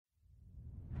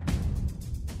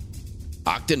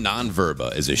Octa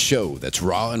Non-Verba is a show that's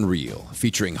raw and real,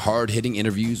 featuring hard-hitting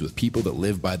interviews with people that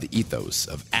live by the ethos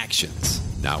of actions,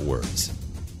 not words.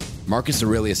 Marcus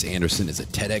Aurelius Anderson is a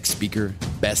TEDx speaker,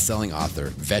 best-selling author,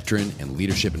 veteran, and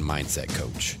leadership and mindset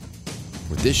coach.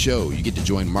 With this show, you get to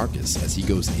join Marcus as he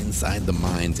goes inside the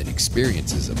minds and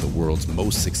experiences of the world's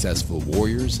most successful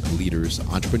warriors, leaders,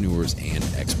 entrepreneurs, and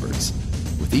experts.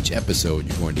 With each episode,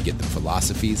 you're going to get the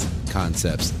philosophies,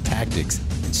 concepts, tactics,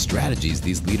 and strategies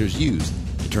these leaders use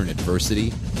to turn adversity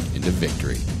into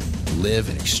victory. Live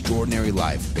an extraordinary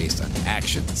life based on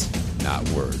actions, not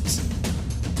words.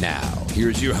 Now,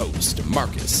 here's your host,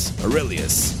 Marcus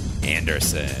Aurelius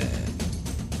Anderson.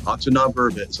 Octa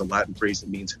Non-Verba is a Latin phrase that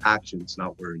means actions,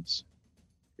 not words.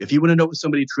 If you want to know what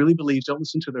somebody truly believes, don't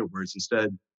listen to their words.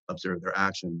 Instead, observe their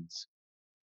actions.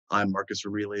 I'm Marcus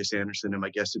Aurelius Anderson, and my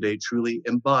guest today truly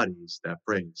embodies that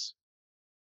phrase.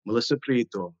 Melissa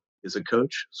Prieto is a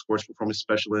coach, sports performance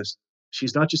specialist.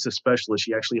 She's not just a specialist,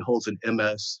 she actually holds an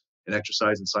MS in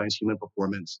exercise and science human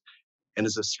performance, and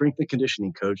is a strength and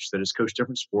conditioning coach that has coached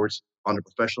different sports on a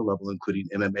professional level, including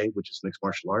MMA, which is mixed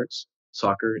martial arts,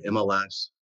 soccer, MLS,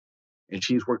 and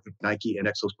she's worked with Nike and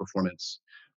Exos Performance.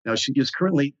 Now, she is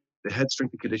currently the head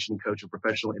strength and conditioning coach of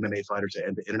professional MMA fighters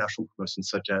and international promotions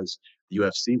such as the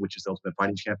UFC, which is the Ultimate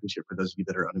Fighting Championship for those of you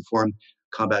that are uninformed,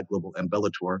 Combat Global, and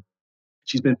Bellator.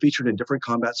 She's been featured in different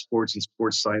combat sports and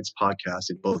sports science podcasts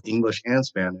in both English and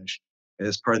Spanish, and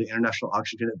is part of the International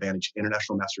Oxygen Advantage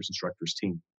International Masters Instructors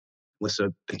team. Melissa,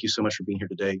 thank you so much for being here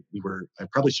today. I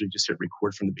probably should have just hit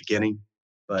record from the beginning,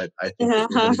 but I think that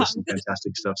we're going to do some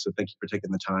fantastic stuff. So thank you for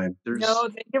taking the time. No,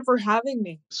 thank you for having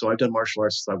me. So I've done martial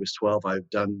arts since I was 12. I've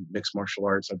done mixed martial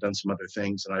arts. I've done some other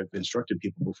things, and I've instructed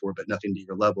people before, but nothing to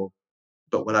your level.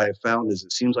 But what I have found is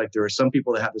it seems like there are some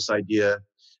people that have this idea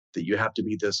that you have to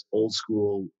be this old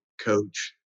school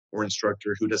coach or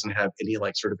instructor who doesn't have any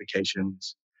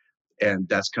certifications. And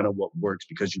that's kind of what works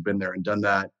because you've been there and done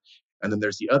that. And then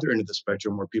there's the other end of the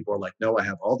spectrum where people are like, no, I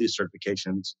have all these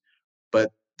certifications,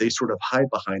 but they sort of hide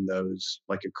behind those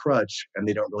like a crutch, and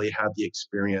they don't really have the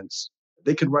experience.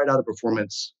 They can write out a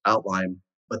performance outline,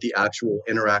 but the actual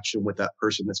interaction with that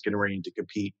person that's getting ready to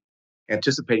compete,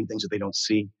 anticipating things that they don't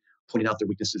see, pointing out their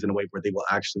weaknesses in a way where they will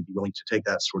actually be willing to take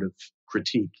that sort of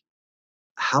critique.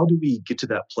 How do we get to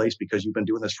that place? Because you've been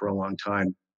doing this for a long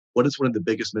time. What is one of the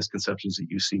biggest misconceptions that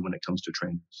you see when it comes to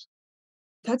trainers?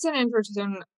 That's an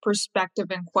interesting perspective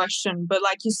and question. But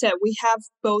like you said, we have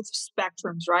both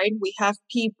spectrums, right? We have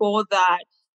people that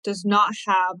does not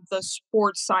have the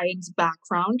sports science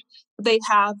background. They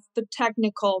have the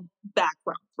technical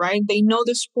background, right? They know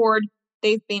the sport.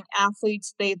 They've been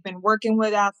athletes. They've been working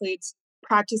with athletes,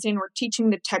 practicing or teaching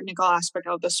the technical aspect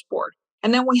of the sport.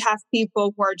 And then we have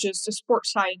people who are just a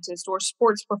sports scientist or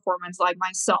sports performance like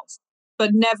myself,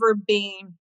 but never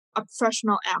being a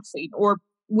professional athlete, or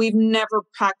we've never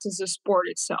practiced the sport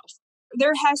itself.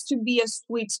 There has to be a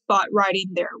sweet spot right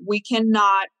in there. We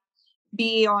cannot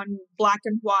be on black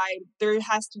and white. There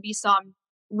has to be some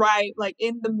right, like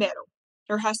in the middle.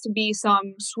 There has to be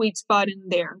some sweet spot in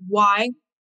there. Why?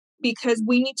 Because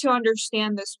we need to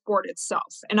understand the sport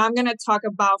itself. And I'm going to talk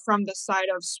about from the side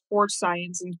of sports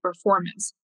science and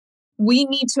performance. We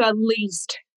need to at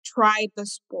least try the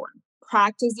sport,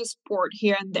 practice the sport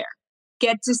here and there,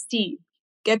 get to see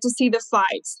the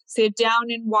fights, sit down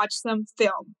and watch some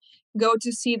film, go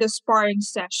to see the sparring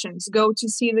sessions, go to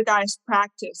see the guys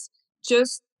practice,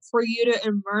 just for you to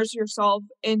immerse yourself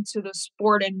into the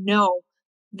sport and know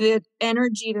the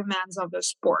energy demands of the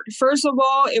sport. First of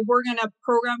all, if we're going to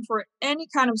program for any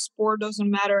kind of sport, doesn't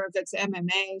matter if it's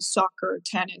MMA, soccer,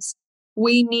 tennis,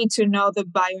 we need to know the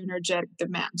bioenergetic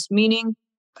demands, meaning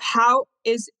how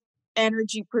is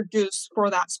energy produced for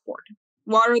that sport?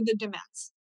 What are the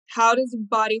demands? How does the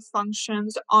body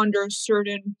functions under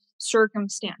certain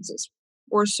circumstances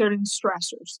or certain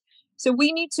stressors? So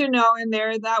we need to know in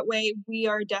there. That way we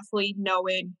are definitely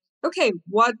knowing, okay,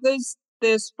 what does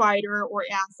this fighter or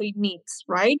athlete needs,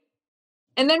 right?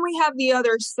 And then we have the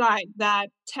other side, that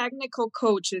technical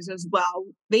coaches as well.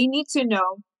 They need to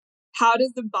know, how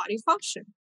does the body function?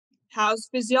 How's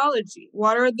physiology?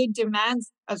 What are the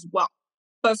demands as well?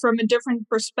 But from a different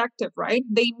perspective, right?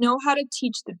 They know how to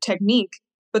teach the technique,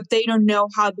 but they don't know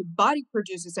how the body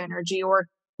produces energy, or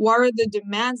what are the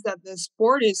demands that the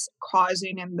sport is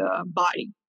causing in the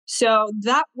body. So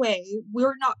that way,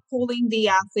 we're not pulling the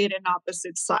athlete in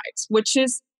opposite sides, which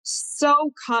is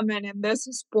so common in this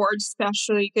sport,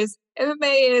 especially because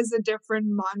MMA is a different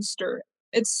monster.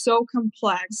 It's so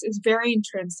complex. It's very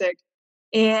intrinsic.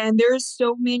 And there's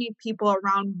so many people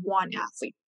around one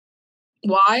athlete.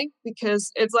 Why?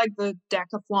 Because it's like the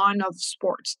decathlon of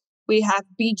sports. We have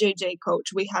BJJ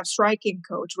coach, we have striking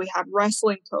coach, we have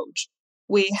wrestling coach,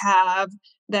 we have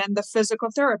then the physical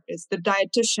therapist, the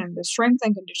dietitian, the strength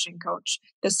and conditioning coach,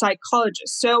 the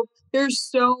psychologist. So there's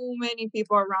so many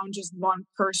people around just one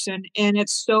person, and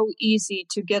it's so easy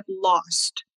to get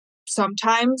lost.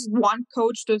 Sometimes one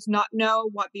coach does not know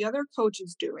what the other coach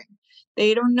is doing.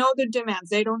 They don't know the demands.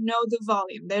 They don't know the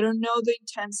volume. They don't know the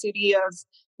intensity of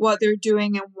what they're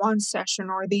doing in one session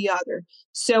or the other.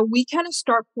 So we kind of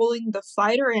start pulling the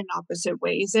fighter in opposite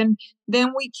ways, and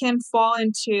then we can fall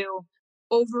into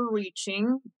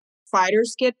overreaching.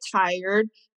 Fighters get tired.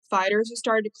 Fighters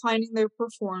start declining their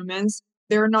performance.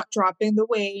 They're not dropping the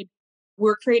weight.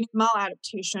 We're creating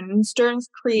maladaptation instead of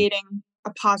creating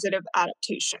a positive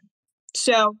adaptation.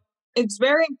 So it's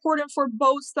very important for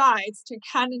both sides to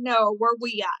kind of know where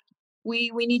we at.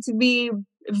 We need to be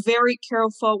very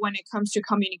careful when it comes to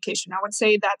communication. I would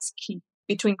say that's key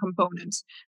between components.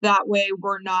 That way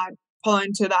we're not falling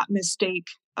into that mistake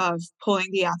of pulling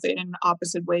the athlete in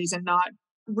opposite ways and not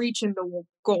reaching the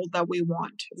goal that we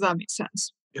want, if that makes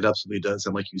sense. It absolutely does.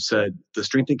 And like you said, the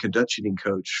strength and conditioning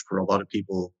coach, for a lot of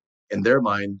people, in their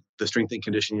mind, the strength and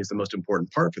conditioning is the most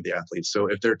important part for the athletes. So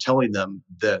if they're telling them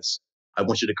this, I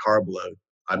want you to carb load,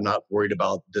 I'm not worried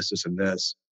about this, and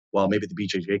this. While maybe the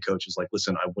BJJ coach is like,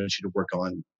 listen, I want you to work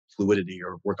on fluidity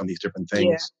or work on these different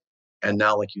things. Yeah. And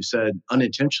now, like you said,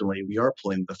 unintentionally, we are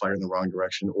pulling the fighter in the wrong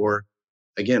direction. Or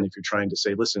again, if you're trying to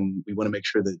say, listen, we want to make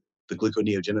sure that the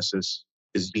gluconeogenesis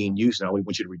is being used now. We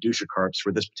want you to reduce your carbs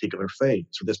for this particular phase,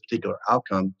 for this particular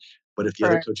outcome. But if the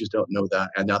other coaches don't know that,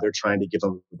 and now they're trying to give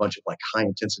them a bunch of like high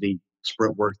intensity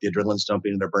sprint work, the adrenaline's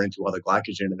dumping and they're burning through all the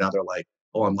glycogen. And now they're like,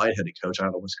 oh, I'm lightheaded, coach. I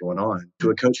don't know what's going on. To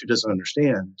a coach who doesn't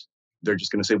understand, they're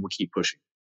just going to say, well, keep pushing.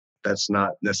 That's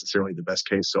not necessarily the best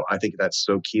case. So I think that's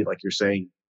so key. Like you're saying,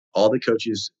 all the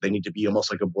coaches, they need to be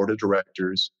almost like a board of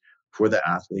directors for the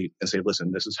athlete and say,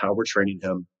 listen, this is how we're training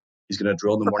him. He's going to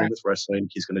drill in the morning with wrestling.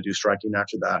 He's going to do striking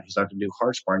after that. He's not going to do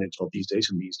hard sparring until these days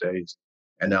and these days.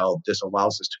 And now this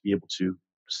allows us to be able to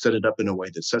set it up in a way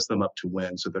that sets them up to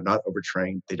win. So they're not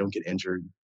overtrained. They don't get injured.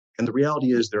 And the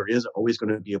reality is there is always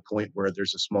going to be a point where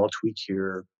there's a small tweak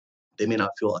here. They may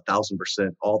not feel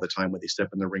 1,000% all the time when they step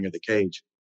in the ring or the cage,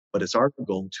 but it's our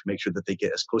goal to make sure that they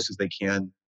get as close as they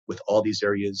can with all these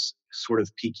areas sort of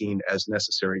peaking as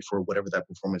necessary for whatever that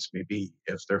performance may be.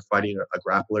 If they're fighting a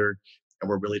grappler and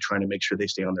we're really trying to make sure they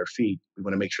stay on their feet, we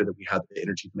want to make sure that we have the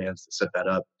energy demands that set that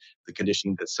up, the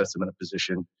conditioning that sets them in a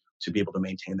position to be able to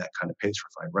maintain that kind of pace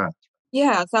for 5 rounds.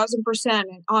 Yeah, 1,000%.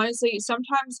 And honestly,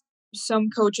 sometimes some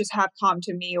coaches have come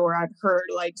to me, or I've heard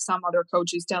like some other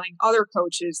coaches telling other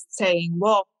coaches saying,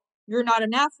 well, you're not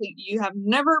an athlete. You have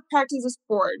never practiced a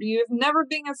sport. You have never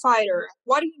been a fighter.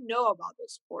 What do you know about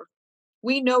this sport?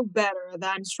 We know better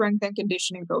than strength and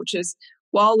conditioning coaches.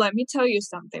 Well, let me tell you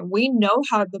something. We know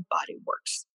how the body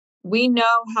works. We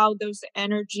know how those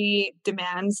energy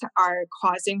demands are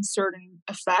causing certain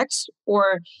effects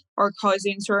or are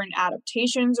causing certain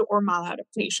adaptations or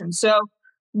maladaptations. So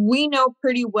we know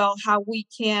pretty well how we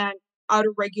can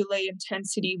auto-regulate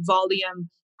intensity, volume,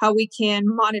 how we can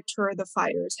monitor the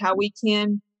fighters, how we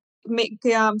can make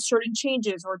certain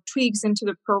changes or tweaks into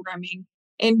the programming.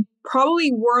 And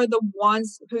probably we're the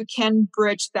ones who can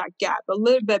bridge that gap a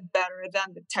little bit better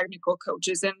than the technical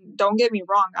coaches. And don't get me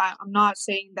wrong, I'm not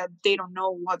saying that they don't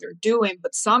know what they're doing,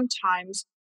 but sometimes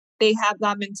they have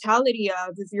that mentality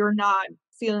of if you're not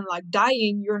feeling like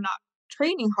dying, you're not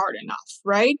training hard enough,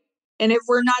 right? And if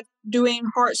we're not doing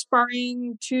hard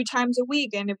sparring 2 times a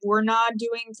week, and if we're not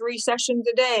doing 3 sessions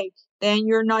a day, then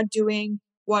you're not doing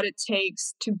what it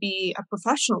takes to be a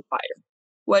professional fighter,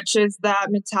 which is that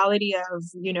mentality of,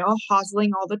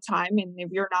 hustling all the time. And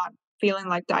if you're not feeling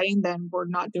like dying, then we're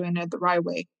not doing it the right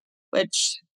way,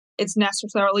 which it's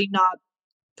necessarily not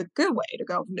the good way to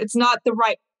go. It's not the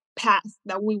right path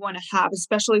that we want to have,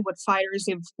 especially with fighters.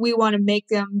 If we want to make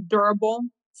them durable,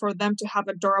 for them to have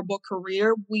a durable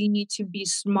career, we need to be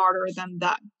smarter than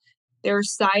that.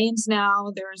 There's science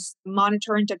now, there's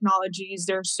monitoring technologies,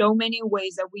 there's so many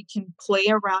ways that we can play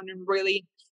around and really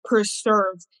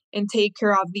preserve and take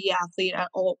care of the athlete at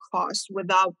all costs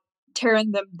without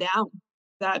tearing them down.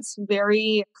 That's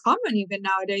very common even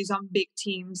nowadays on big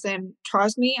teams. And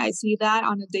trust me, I see that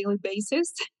on a daily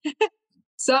basis.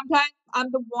 Sometimes I'm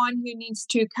the one who needs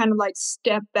to kind of like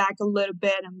step back a little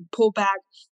bit and pull back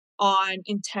on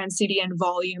intensity and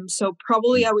volume. So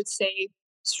probably I would say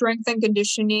strength and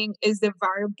conditioning is the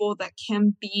variable that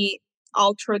can be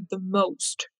altered the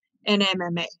most in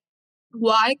MMA.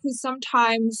 Why? Because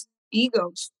sometimes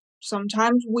egos.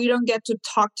 Sometimes we don't get to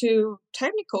talk to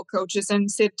technical coaches and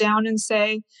sit down and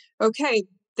say, okay,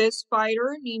 this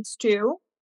fighter needs to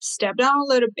step down a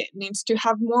little bit, needs to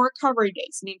have more recovery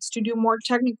days, needs to do more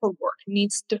technical work,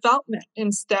 needs development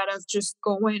instead of just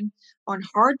going on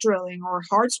hard drilling or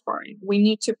hard sparring. We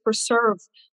need to preserve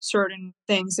certain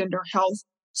things in their health.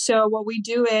 So what we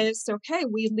do is, okay,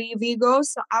 we leave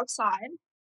egos outside.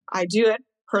 I do it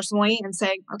personally and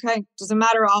say, okay, doesn't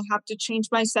matter. I'll have to change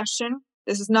my session.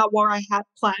 This is not what I had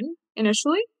planned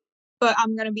initially, but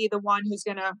I'm going to be the one who's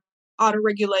going to auto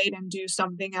regulate and do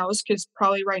something else because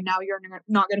probably right now you're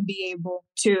not going to be able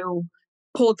to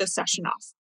pull the session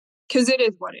off because it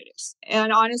is what it is.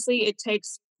 And honestly, it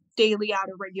takes daily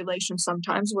auto regulation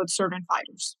sometimes with certain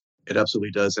fighters. It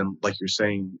absolutely does. And like you're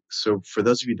saying, so for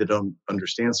those of you that don't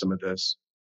understand some of this,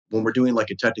 when we're doing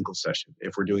like a technical session,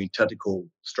 if we're doing technical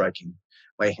striking,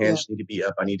 my hands need to be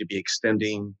up, I need to be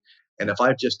extending. And if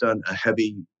I've just done a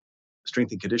heavy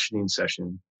strength and conditioning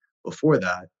session before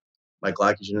that, my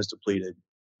glycogen is depleted.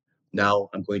 Now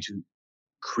I'm going to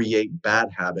create bad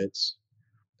habits.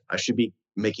 I should be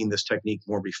making this technique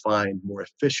more refined, more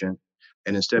efficient.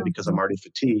 And instead, because I'm already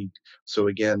fatigued. So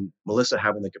again, Melissa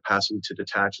having the capacity to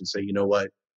detach and say, you know what,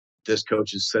 this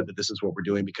coach has said that this is what we're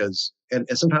doing because, and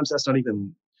sometimes that's not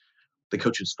even the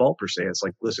coach's fault per se. It's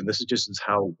like, listen, this is just is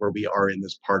how where we are in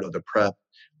this part of the prep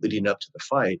leading up to the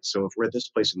fight. So if we're at this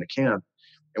place in the camp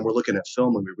and we're looking at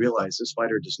film and we realize this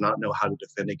fighter does not know how to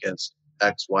defend against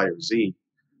X, Y, or Z,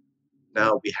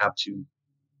 now we have to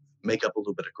make up a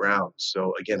little bit of ground.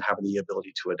 So again, having the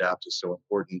ability to adapt is so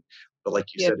important. But like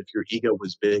you said, if your ego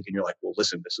was big and you're like, well,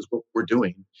 listen, this is what we're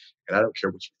doing, and I don't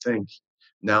care what you think.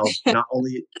 Now, not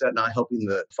only is that not helping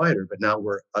the fighter, but now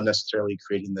we're unnecessarily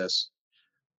creating this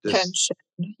tension.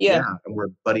 And we're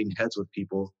butting heads with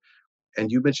people.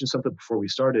 And you mentioned something before we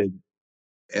started,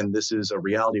 and this is a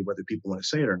reality whether people want to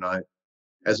say it or not.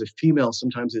 As a female,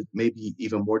 sometimes it may be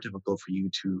even more difficult for you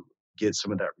to get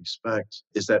some of that respect.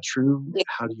 Is that true? Yeah.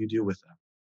 How do you deal with that?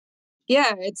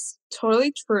 Yeah, it's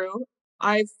totally true.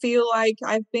 I feel like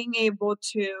I've been able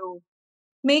to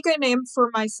make a name for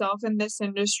myself in this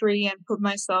industry and put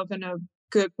myself in a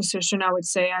good position. I would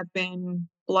say I've been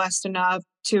blessed enough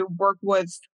to work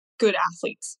with good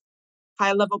athletes,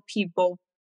 high level people.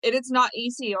 It is not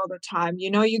easy all the time. You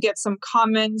know, you get some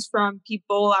comments from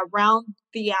people around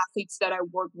the athletes that I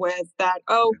work with that,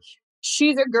 oh,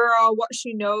 she's a girl, what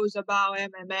she knows about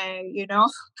MMA, you know,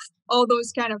 all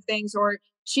those kind of things. Or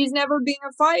she's never been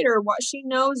a fighter, what she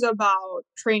knows about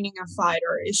training a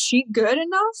fighter. Is she good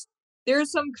enough?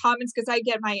 There's some comments because I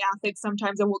get my athletes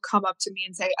sometimes that will come up to me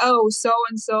and say, oh, so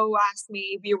and so asked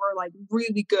me if you were like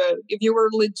really good, if you were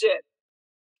legit.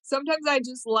 Sometimes I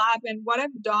just laugh. And what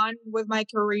I've done with my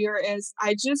career is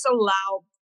I just allow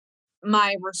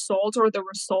my results or the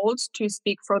results to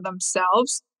speak for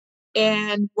themselves.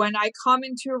 And when I come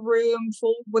into a room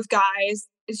full with guys,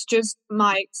 it's just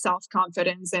my self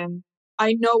confidence and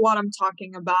I know what I'm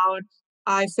talking about.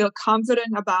 I feel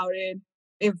confident about it.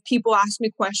 If people ask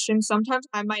me questions, sometimes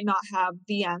I might not have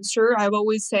the answer. I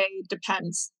always say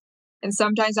depends. And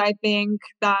sometimes I think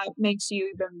that makes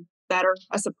you even better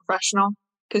as a professional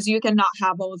because you cannot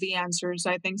have all the answers.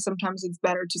 I think sometimes it's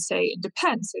better to say it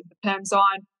depends. It depends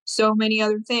on so many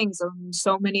other things, on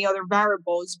so many other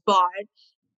variables, but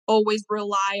always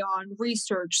rely on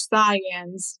research,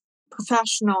 science,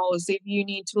 professionals. If you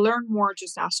need to learn more,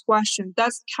 just ask questions.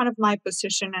 That's kind of my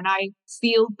position. And I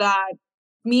feel that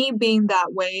me being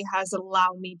that way has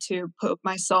allowed me to put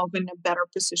myself in a better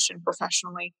position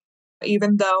professionally.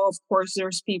 Even though, of course,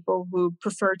 there's people who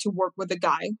prefer to work with a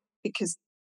guy because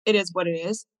it is what it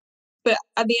is. But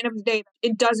at the end of the day,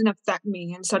 it doesn't affect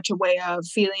me in such a way of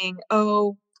feeling,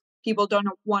 oh, people don't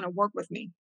want to work with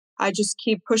me. I just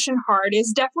keep pushing hard.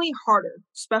 It's definitely harder,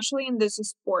 especially in this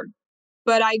sport.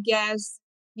 But I guess,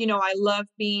 you know, I love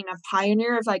being a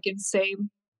pioneer, if I can say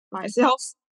myself,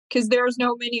 because there's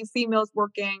no many females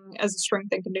working as a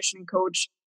strength and conditioning coach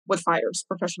with fighters,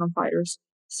 professional fighters.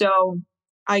 So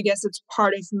I guess it's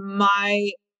part of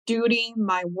my duty,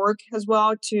 my work as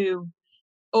well to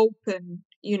open,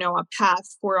 you know, a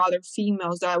path for other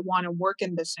females that want to work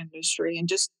in this industry and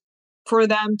just for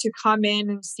them to come in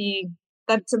and see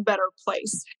that it's a better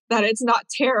place, that it's not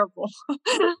terrible.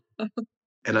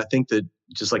 And I think that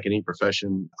just like any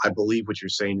profession, I believe what you're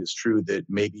saying is true that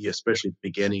maybe, especially at the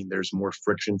beginning, there's more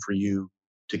friction for you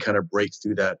to kind of break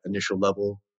through that initial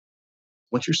level.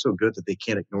 Once you're so good that they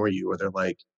can't ignore you, or they're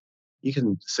like, you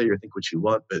can say or think what you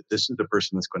want, but this is the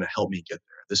person that's going to help me get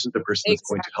there. This is the person that's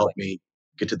going to help me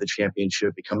get to the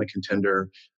championship, become a contender,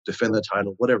 defend the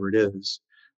title, whatever it is.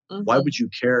 Why would you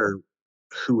care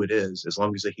who it is as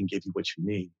long as they can give you what you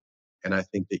need? And I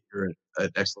think that you're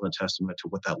an excellent testament to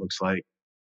what that looks like.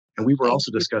 And we were Thank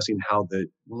also you. discussing how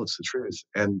it's the truth.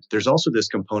 And there's also this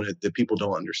component that people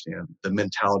don't understand, the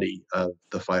mentality of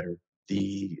the fighter.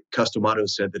 The Customato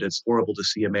said that it's horrible to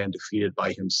see a man defeated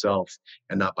by himself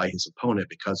and not by his opponent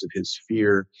because of his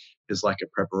fear, his lack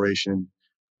of preparation.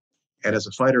 And as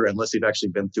a fighter, unless they've actually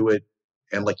been through it,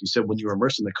 and like you said, when you're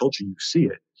immersed in the culture, you see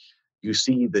it. You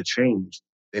see the change.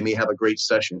 They may have a great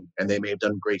session and they may have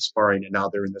done great sparring and now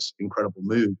they're in this incredible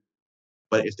mood.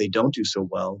 But if they don't do so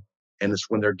well, and it's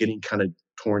when they're getting kind of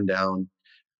torn down,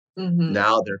 Hmm.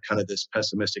 now they're kind of this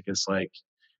pessimistic. It's like,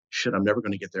 shit, I'm never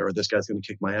going to get there, or this guy's going to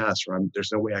kick my ass, or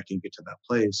there's no way I can get to that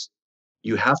place.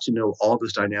 You have to know all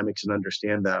those dynamics and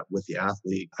understand that with the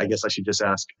athlete. I guess I should just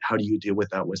ask, how do you deal with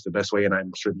that? What's the best way? And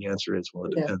I'm sure the answer is, well,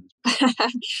 it Yeah.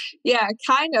 depends. Yeah,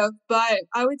 kind of. But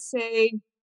I would say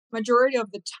majority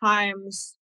of the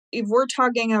times, if we're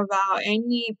talking about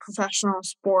any professional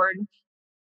sport,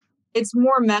 it's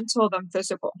more mental than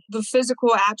physical. The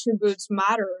physical attributes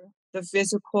matter. The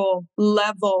physical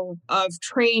level of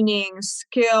training,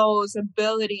 skills,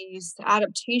 abilities,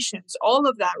 adaptations, all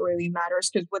of that really matters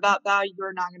because without that,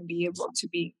 you're not going to be able to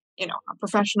be, a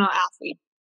professional athlete.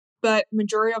 But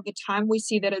majority of the time, we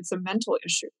see that it's a mental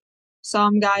issue.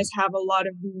 Some guys have a lot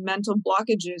of mental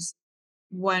blockages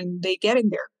when they get in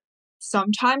there.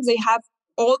 Sometimes they have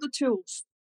all the tools.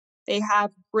 They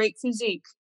have great physique,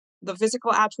 the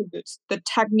physical attributes, the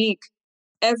technique,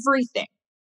 everything,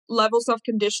 levels of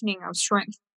conditioning of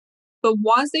strength. But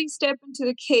once they step into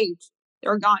the cage,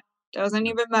 they're gone. Doesn't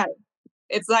even matter.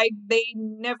 It's like they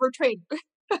never trained.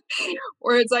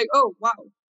 Or it's like, oh, wow,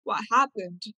 what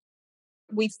happened?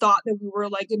 We thought that we were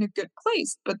like in a good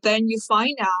place, but then you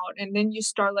find out and then you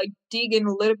start like digging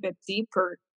a little bit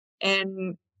deeper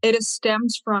and it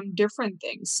stems from different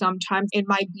things. Sometimes it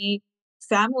might be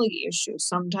family issues.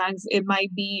 Sometimes it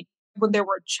might be when they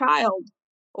were a child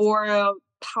or a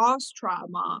past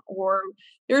trauma or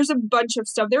there's a bunch of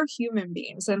stuff. They're human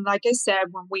beings. And like I said,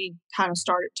 when we kind of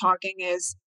started talking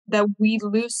is that we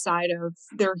lose sight of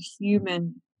their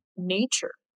human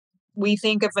nature. We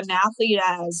think of an athlete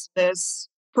as this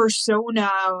persona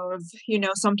of,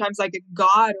 sometimes like a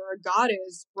god or a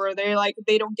goddess where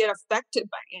they don't get affected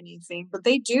by anything, but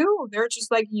they do. They're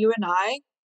just like you and I.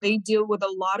 They deal with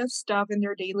a lot of stuff in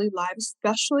their daily lives,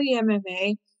 especially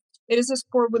MMA. It is a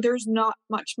sport where there's not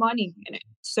much money in it.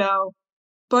 So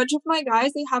bunch of my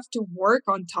guys, they have to work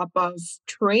on top of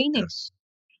training. Yes.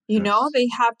 Yes. They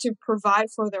have to provide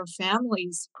for their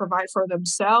families, provide for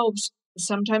themselves.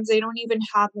 Sometimes they don't even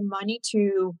have the money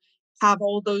to have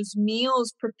all those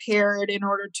meals prepared in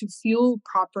order to fuel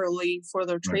properly for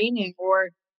their Right. training or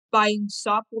buying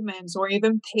supplements or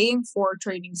even paying for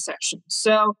training sessions.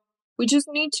 So we just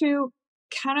need to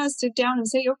kind of sit down and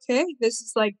say, okay, this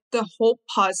is like the whole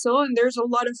puzzle, and there's a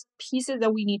lot of pieces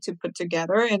that we need to put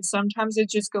together. And sometimes it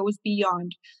just goes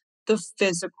beyond the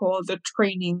physical, the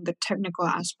training, the technical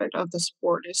aspect of the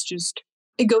sport.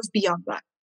 It goes beyond that.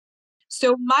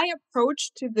 So my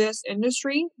approach to this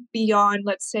industry beyond,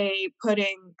 let's say,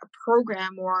 putting a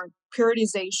program or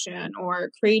periodization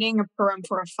or creating a program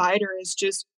for a fighter is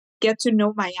just get to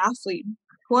know my athlete.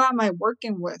 Who am I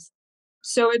working with?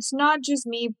 So it's not just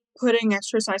me putting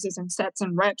exercises and sets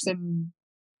and reps and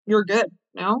you're good,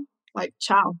 no? Like,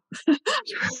 ciao.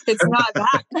 It's not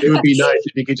that. It would be nice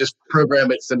if you could just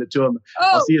program it, send it to them.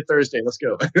 I'll Oh, see you Thursday. Let's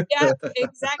go. yeah,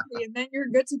 exactly. And then you're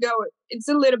good to go. It's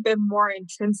a little bit more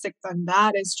intrinsic than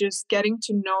that. It's just getting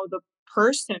to know the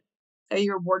person that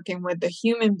you're working with, the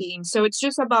human being. So it's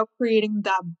just about creating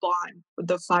that bond with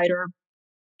the fighter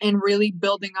and really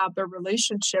building up a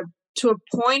relationship to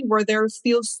a point where they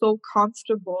feel so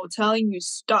comfortable telling you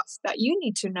stuff that you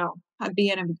need to know at the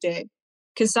end of the day.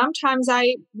 Because sometimes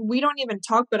we don't even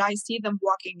talk, but I see them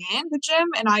walking in the gym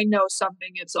and I know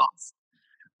something is off.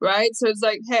 Right. So it's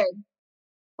like, hey,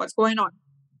 what's going on?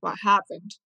 What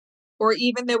happened? Or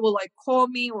even they will like call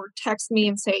me or text me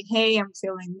and say, hey, I'm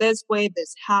feeling this way.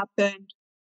 This happened.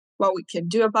 What we can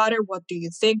do about it. What do you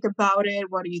think about it?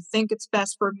 What do you think it's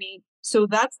best for me? So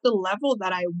that's the level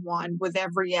that I want with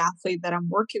every athlete that I'm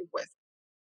working with.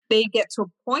 They get to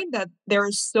a point that there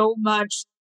is so much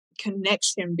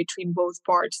connection between both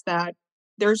parts that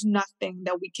there's nothing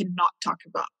that we cannot talk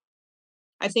about.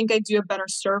 I think I do a better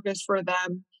service for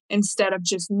them instead of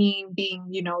just me being,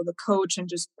 the coach and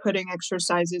just putting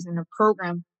exercises in a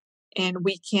program. And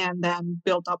we can then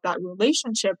build up that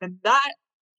relationship. And that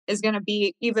is going to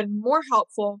be even more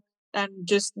helpful than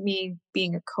just me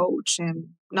being a coach and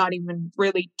not even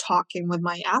really talking with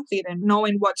my athlete and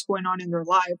knowing what's going on in their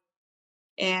life.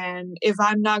 And if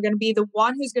I'm not going to be the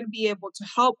one who's going to be able to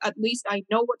help, at least I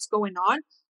know what's going on.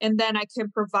 And then I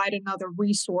can provide another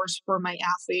resource for my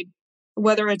athlete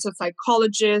whether it's a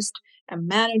psychologist, a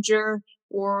manager,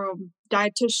 or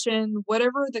dietitian,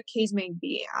 whatever the case may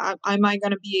be. Am I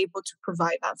going to be able to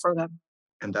provide that for them?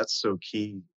 And that's so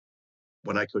key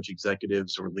when I coach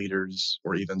executives or leaders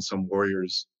or even some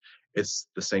warriors. It's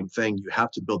the same thing. You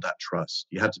have to build that trust.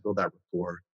 You have to build that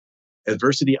rapport.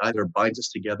 Adversity either binds us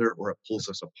together or it pulls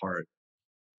us apart.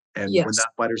 And when Yes. that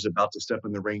fighter's about to step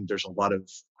in the ring, there's a lot of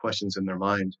questions in their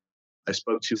mind. I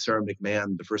spoke to Sarah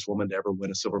McMahon, the first woman to ever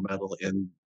win a silver medal in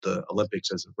the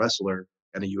Olympics as a wrestler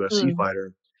and a UFC Mm.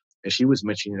 fighter. And she was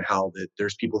mentioning how that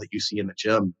there's people that you see in the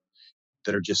gym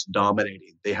that are just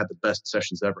dominating. They had the best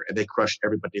sessions ever and they crush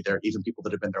everybody there, even people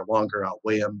that have been there longer,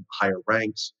 outweigh them, higher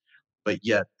ranks. But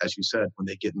yet, as you said, when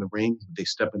they get in the ring, they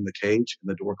step in the cage and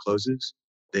the door closes,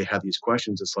 they have these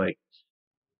questions. It's like,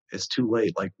 it's too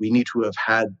late. Like, we need to have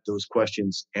had those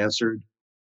questions answered,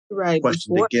 Right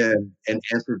questioned before. again, and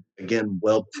answered again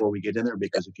well before we get in there.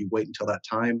 Because if you wait until that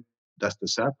time, that's the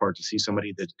sad part, to see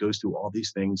somebody that goes through all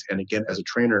these things. And again, as a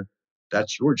trainer,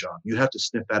 that's your job. You have to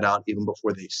sniff that out even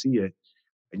before they see it.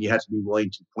 And you have to be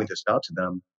willing to point this out to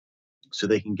them so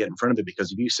they can get in front of it.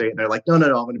 Because if you say it and they're like, no, no,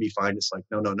 no, I'm going to be fine. It's like,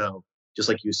 no, no, no. Just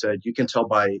like you said, you can tell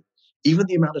by even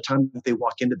the amount of time that they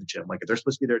walk into the gym. Like if they're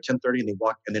supposed to be there at 10:30 and they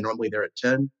walk and they're normally there at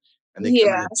 10 and they come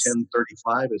in at Yes.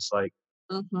 10:35, it's like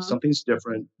Hmm. something's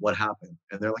different. What happened?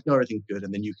 And they're like, no, everything's good.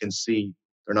 And then you can see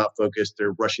they're not focused.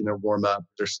 They're rushing their warm up.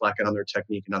 They're slacking on their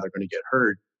technique and now they're going to get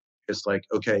hurt. It's like,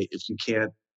 okay, if you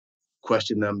can't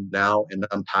question them now and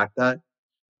unpack that,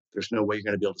 there's no way you're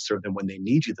going to be able to serve them when they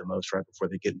need you the most, right before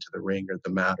they get into the ring or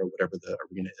the mat or whatever the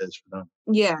arena is for them.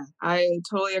 Yeah, I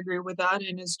totally agree with that.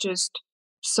 And it's just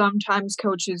sometimes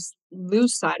coaches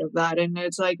lose sight of that. And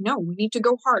it's like, no, we need to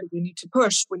go hard. We need to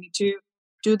push. We need to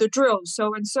do the drills.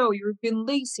 So and so, you've been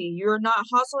lazy. You're not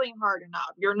hustling hard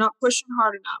enough. You're not pushing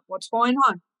hard enough. What's going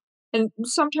on? And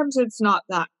sometimes it's not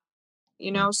that,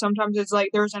 Yeah. sometimes it's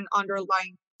like there's an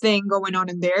underlying thing going on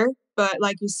in there. But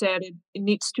like you said, it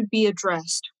needs to be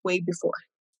addressed way before,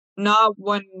 not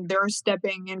when they're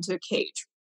stepping into the cage.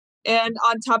 And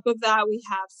on top of that, we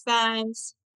have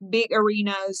fans, big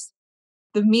arenas,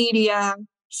 the media.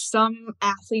 Some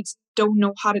athletes don't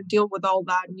know how to deal with all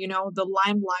that, the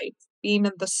limelight, being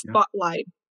in the Yeah. spotlight,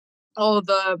 all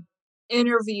the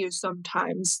interviews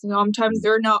sometimes. Sometimes Mm.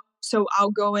 they're not so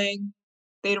outgoing.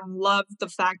 They don't love the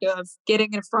fact of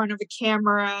getting in front of a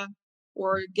camera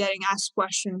or getting asked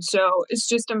questions. So it's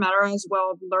just a matter as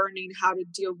well of learning how to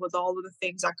deal with all of the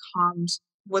things that comes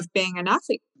with being an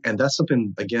athlete. And that's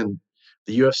something, again,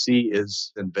 the UFC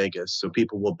is in Vegas, so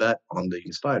people will bet on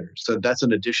these fighters. So that's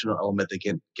an additional element that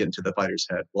can get into the fighter's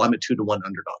head. Well, I'm a 2-to-1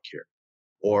 underdog here.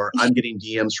 Or I'm getting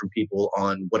DMs from people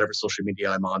on whatever social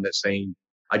media I'm on that's saying,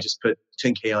 I just put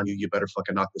 10K on you. You better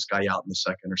fucking knock this guy out in a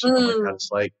second or something like that. Mm, It's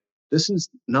like, this is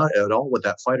not at all what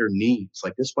that fighter needs.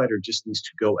 Like, this fighter just needs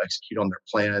to go execute on their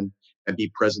plan and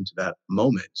be present to that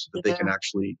moment so that they yeah. can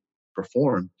actually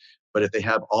perform. But if they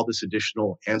have all this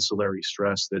additional ancillary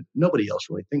stress that nobody else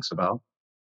really thinks about,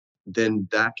 then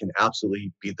that can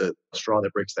absolutely be the straw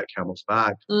that breaks that camel's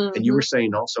back. And you were Mhm.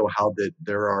 saying also how that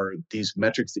there are these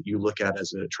metrics that you look at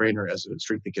as a trainer, as a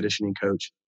strength and conditioning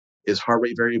coach. Is heart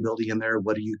rate variability in there?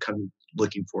 What are you kind of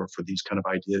looking for these kind of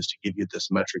ideas to give you this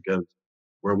metric of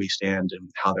where we stand and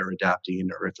how they're adapting,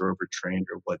 or if they're overtrained,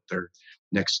 or what their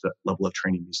next level of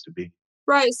training needs to be?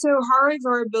 Right. So heart rate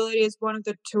variability is one of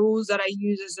the tools that I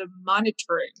use as a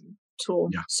monitoring tool.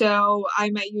 Yeah. So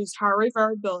I might use heart rate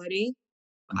variability,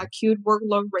 Mhm. acute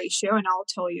workload ratio, and I'll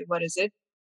tell you what is it.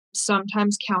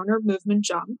 Sometimes counter movement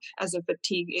jump as a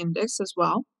fatigue index as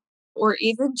well. Or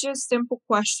even just simple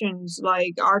questions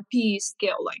like RP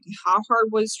scale, like how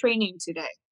hard was training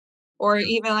today? Or Yeah.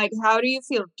 even like, how do you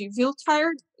feel? Do you feel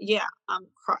tired? Yeah, I'm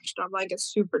crushed. I'm like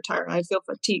super tired. I feel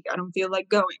fatigued. I don't feel like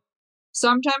going.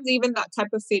 Sometimes even that type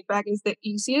of feedback is the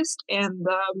easiest and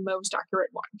the most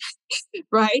accurate one,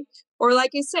 right? Or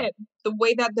like I said, the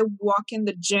way that they walk in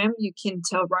the gym, you can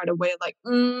tell right away, like,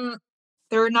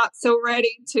 they're not so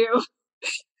ready to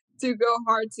go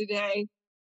hard today.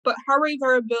 But heart rate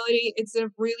variability, it's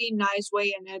a really nice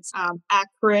way and it's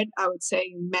accurate, I would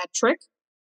say, metric.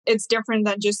 It's different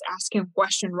than just asking a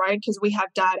question, right? Because we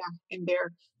have data in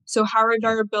there. So heart rate Yeah.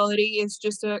 variability is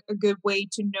just a good way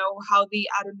to know how the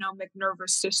autonomic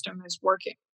nervous system is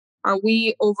working. Are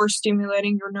we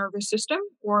overstimulating your nervous system,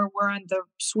 or we're in the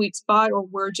sweet spot, or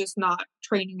we're just not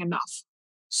training enough?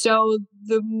 So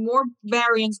the more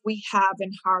variance we have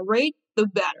in heart rate, the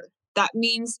better. That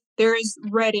means there is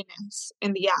readiness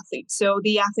in the athlete. So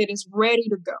the athlete is ready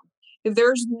to go. If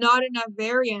there's not enough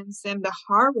variance in the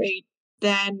heart rate,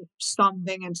 then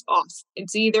something is off.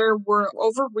 It's either we're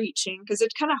overreaching because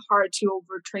it's kind of hard to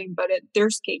overtrain, but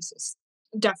there's cases.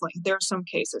 Definitely, there are some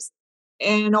cases.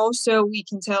 And also we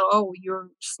can tell, oh, your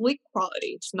sleep quality,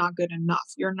 it's not good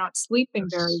enough. You're not sleeping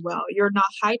very Yes. well. You're not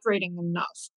hydrating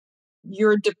enough.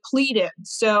 You're depleted.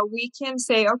 So we can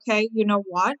say, okay, you know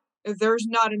what? If there's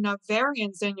not enough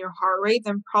variance in your heart rate,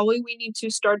 then probably we need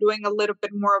to start doing a little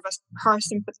bit more of a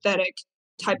parasympathetic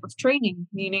type of training,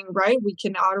 meaning, right, we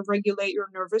can auto regulate your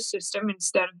nervous system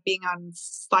instead of being on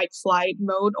fight flight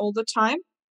mode all the time.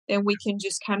 Then we can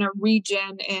just kind of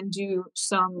regen and do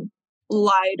some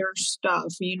lighter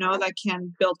stuff, that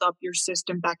can build up your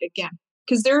system back again.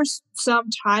 Because there's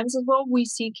sometimes as well, we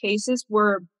see cases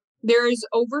where there is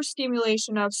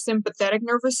overstimulation of sympathetic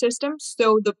nervous system.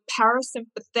 So the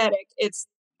parasympathetic, it's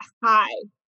high.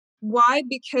 Why?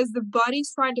 Because the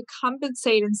body's trying to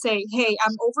compensate and say, hey,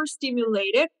 I'm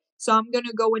overstimulated, so I'm going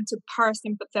to go into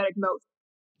parasympathetic mode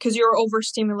because you're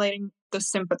overstimulating the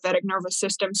sympathetic nervous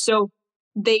system. So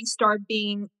they start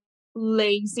being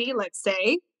lazy, let's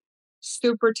say,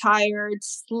 super tired,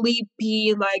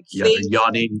 sleepy, like Yeah, they they're have a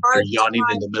yawning. They're hard yawning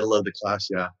in time. the middle of the class.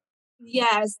 Yeah.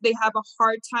 Yes, they have a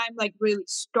hard time like really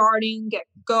starting, get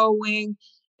going.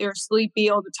 They're sleepy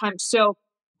all the time. So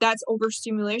that's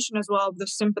overstimulation as well of the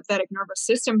sympathetic nervous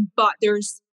system, but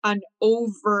there's an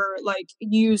over like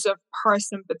use of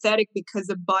parasympathetic because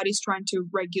the body's trying to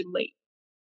regulate.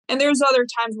 And there's other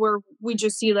times where we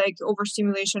just see like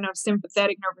overstimulation of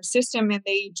sympathetic nervous system and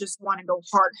they just want to go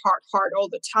hard, hard, hard all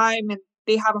the time. And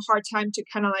they have a hard time to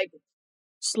kind of like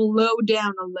slow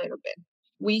down a little bit.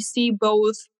 We see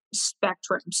both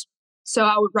spectrums. So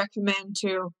I would recommend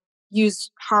to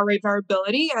use heart rate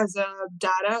variability as a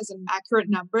data, as an accurate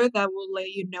number that will let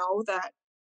you know that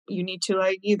you need to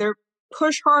like either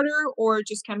push harder or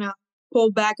just kind of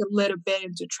pull back a little bit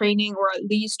into training, or at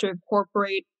least to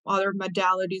incorporate other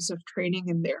modalities of training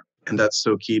in there. And that's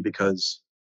so key because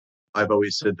I've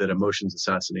always said that emotions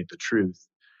assassinate the truth.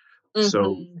 So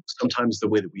Mm-hmm. sometimes the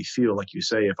way that we feel, like you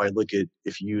say,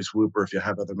 if you use Whoop or if you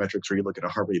have other metrics where you look at a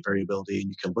heart rate variability and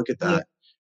you can look at Yeah. that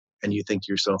and you think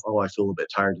to yourself, oh, I feel a bit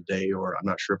tired today, or I'm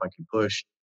not sure if I can push.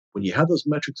 When you have those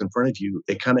metrics in front of you,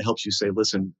 it kind of helps you say,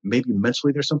 listen, maybe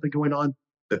mentally there's something going on,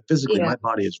 but physically Yeah. my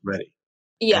body is ready.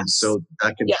 And Yes. so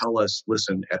that can Yeah. tell us,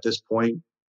 listen, at this point,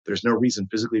 there's no reason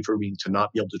physically for me to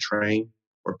not be able to train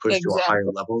or push to a higher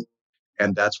Exactly. level.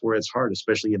 And that's where it's hard,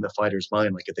 especially in the fighter's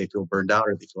mind. Like if they feel burned out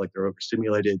or they feel like they're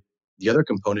overstimulated. The other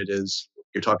component is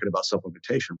you're talking about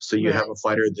supplementation. So you have Right. a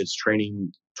fighter that's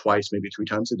training twice, maybe three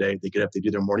times a day. They get up, they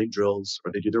do their morning drills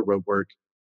or they do their road work.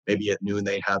 Maybe at noon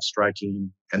they have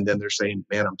striking. And then they're saying,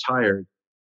 man, I'm tired.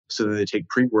 So then they take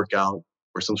pre-workout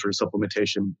or some sort of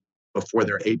supplementation before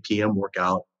their 8 p.m.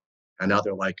 workout. And now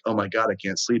they're like, oh my God, I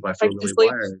can't sleep. I I feel can really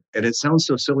sleep. wired. And it sounds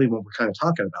so silly when we're kind of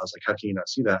talking about it. It's like, how can you not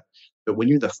see that? But when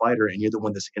you're the fighter and you're the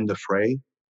one that's in the fray,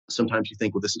 sometimes you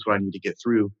think, well, this is what I need to get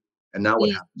through. And now what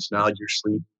Mm. happens? Now your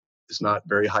sleep is not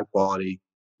very high quality.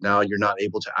 Now you're not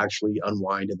able to actually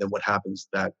unwind. And then what happens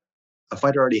that a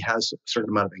fighter already has a certain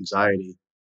amount of anxiety.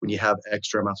 When you have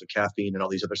extra amounts of caffeine and all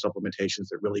these other supplementations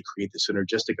that really create the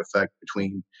synergistic effect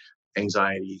between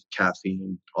anxiety,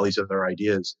 caffeine, all these other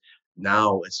ideas,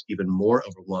 now it's even more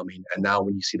overwhelming. And now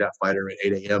when you see that fighter at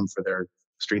 8 a.m. for their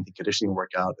strength and conditioning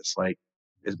workout, it's like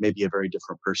it's maybe a very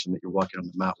different person that you're walking on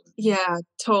the mat with. Yeah,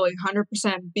 totally,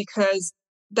 100%. Because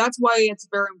that's why it's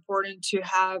very important to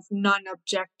have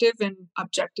non-objective and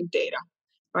objective data,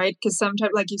 right? Because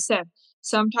sometimes, like you said,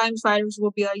 sometimes fighters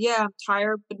will be like, yeah, I'm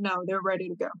tired, but no, they're ready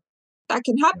to go. That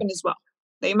can happen as well.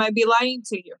 They might be lying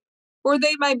to you, or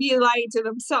they might be lying to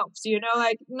themselves,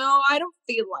 like, no, I don't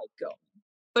feel like going.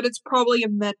 But it's probably a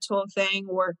mental thing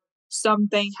or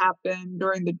something happened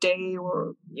during the day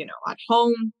or, at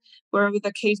home, wherever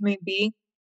the case may be.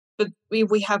 But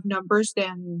we have numbers,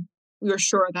 then we're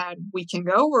sure that we can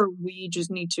go, or we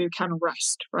just need to kind of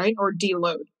rest, right? Or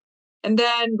deload. And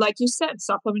then, like you said,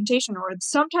 supplementation, or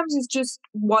sometimes it's just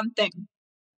one thing,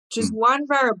 just Mm. one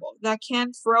variable that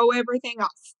can throw everything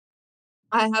off.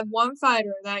 I have one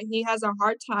fighter that he has a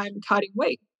hard time cutting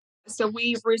weight. So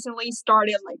we've recently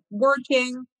started like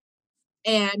working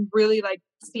and really like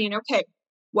seeing, okay,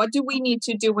 what do we need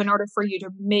to do in order for you to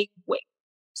make weight?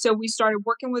 So we started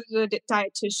working with the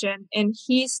dietitian, and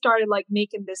he started like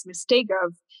making this mistake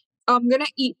of, I'm going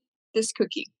to eat this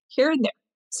cookie here and there.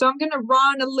 So I'm going to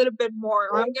run a little bit more,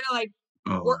 or I'm going to like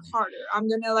Oh, work harder. I'm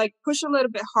going to like push a little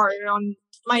bit harder on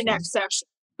my next session.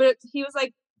 But he was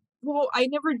like, well, I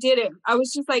never did it. I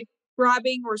was just like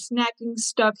grabbing or snacking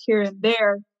stuff here and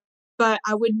there, but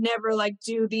I would never like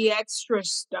do the extra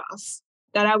stuff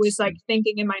that I was like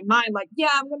thinking in my mind, like, yeah,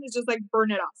 I'm going to just like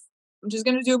burn it off. I'm just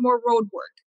going to do more road work.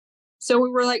 So we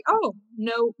were like, oh,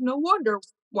 no wonder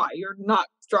why you're not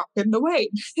dropping the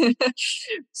weight.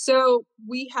 So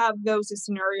we have those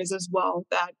scenarios as well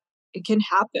that it can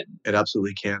happen. It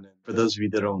absolutely can. And for those of you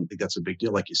that don't think that's a big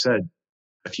deal, like you said,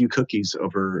 a few cookies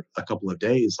over a couple of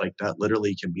days, like that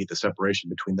literally can be the separation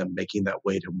between them making that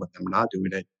weight and them not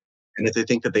doing it. And if they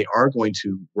think that they are going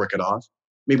to work it off,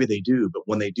 maybe they do. But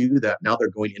when they do that, now they're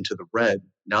going into the red.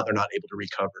 Now they're not able to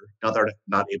recover. Now they're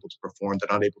not able to perform.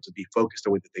 They're not able to be focused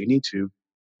the way that they need to.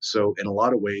 So in a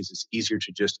lot of ways, it's easier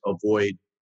to just avoid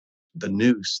the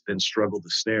noose than struggle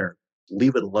the snare.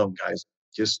 Leave it alone, guys.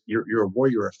 Just you're a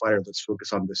warrior, a fighter. Let's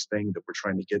focus on this thing that we're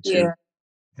trying to get to. Yeah.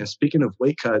 And speaking of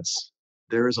weight cuts,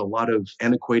 there is a lot of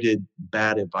antiquated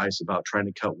bad advice about trying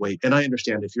to cut weight. And I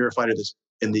understand if you're a fighter that's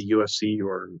in the UFC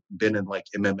or been in like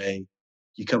MMA,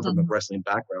 you come from a wrestling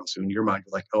background. So in your mind,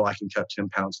 you're like, oh, I can cut 10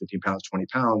 pounds, 15 pounds, 20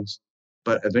 pounds.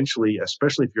 But eventually,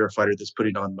 especially if you're a fighter that's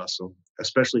putting on muscle,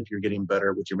 especially if you're getting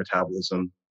better with your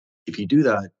metabolism, if you do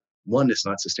that, one, it's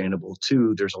not sustainable.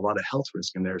 Two, there's a lot of health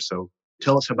risk in there. So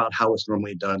tell us about how it's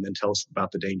normally done, then tell us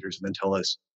about the dangers, and then tell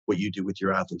us what you do with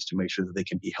your athletes to make sure that they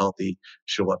can be healthy,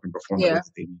 show up and perform the way that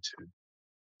they need to.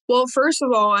 Well, first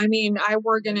of all, I mean, I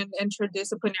work in an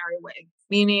interdisciplinary way,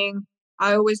 meaning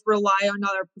I always rely on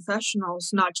other professionals,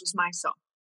 not just myself,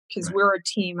 because we're a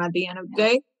team at the end of the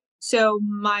day. So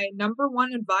my number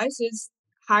one advice is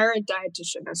hire a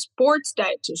dietitian, a sports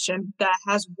dietitian that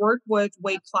has worked with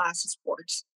weight class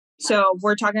sports. So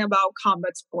we're talking about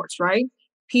combat sports, right?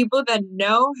 People that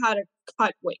know how to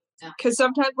cut weight. Because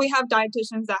sometimes we have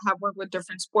dietitians that have worked with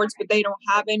different sports, but they don't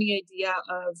have any idea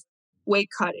of weight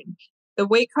cutting. The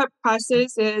weight cut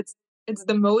process it's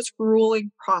the most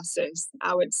grueling process,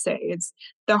 I would say. It's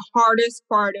the hardest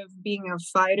part of being a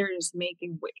fighter is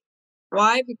making weight.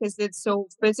 Why? Because it's so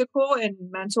physical and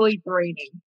mentally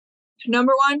draining.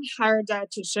 Number one, hire a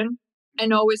dietitian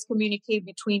and always communicate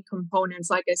between components.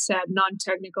 Like I said,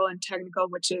 non-technical and technical,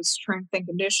 which is strength and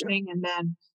conditioning, and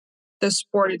then the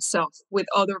sport itself with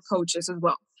other coaches as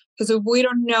well. Because if we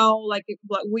don't know, like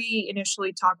what we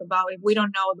initially talk about, if we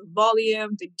don't know the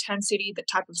volume, the intensity, the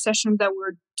type of session that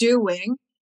we're doing,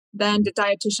 then the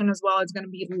dietitian as well is going to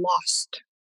be lost.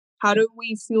 How do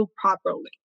we feel properly?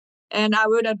 And I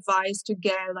would advise to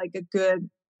get like a good,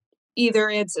 either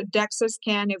it's a DEXA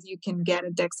scan if you can get a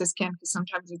DEXA scan, because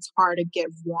sometimes it's hard to get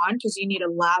one because you need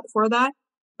a lab for that.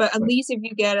 But at least if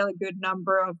you get a good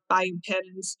number of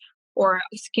bioimpedance or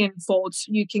skin folds,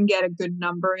 you can get a good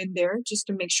number in there just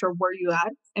to make sure where you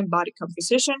at in body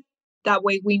composition. That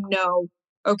way we know,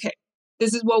 okay,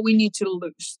 this is what we need to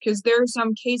lose. Because there are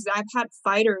some cases I've had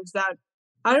fighters that,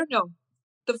 I don't know,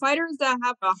 the fighters that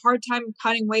have a hard time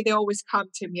cutting weight, they always come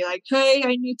to me like, hey,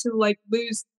 I need to like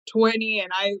lose 20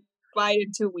 and I fight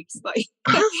in 2 weeks. Like,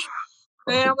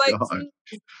 and I'm like,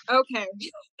 okay.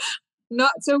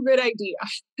 Not so good idea.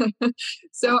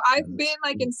 So I've been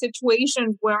like in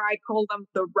situations where I call them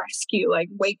the rescue, like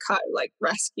weight cut, like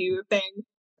rescue thing.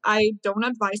 I don't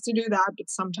advise to do that, but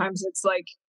sometimes it's like,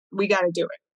 we got to do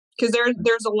it. Because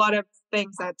there's a lot of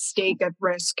things at stake at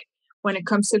risk when it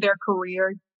comes to their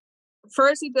career.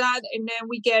 First is that, and then if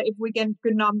we get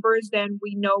good numbers, then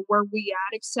we know where we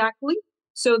at exactly.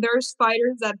 So there's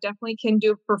fighters that definitely can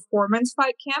do performance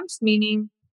fight camps, meaning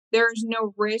there's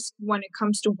no risk when it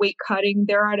comes to weight cutting.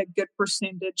 They're at a good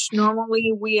percentage.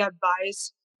 Normally, we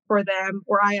advise for them,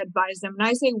 or I advise them. And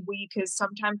I say we because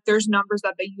sometimes there's numbers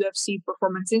that the UFC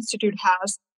Performance Institute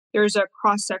has. There's a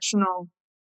cross-sectional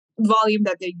volume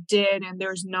that they did, and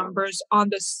there's numbers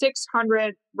on the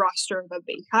 600 roster that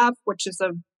they have, which is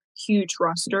a huge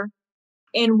roster.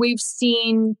 And we've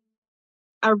seen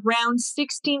around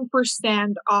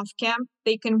 16% off camp.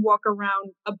 They can walk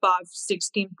around above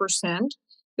 16%.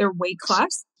 Their weight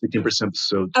class. 16%.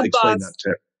 So above, explain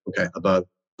that. Okay, above.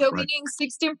 So right. Meaning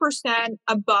 16%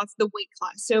 above the weight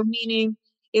class. So meaning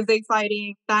if they're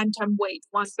fighting bantamweight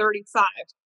 135,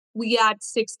 we add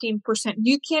 16%.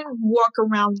 You can walk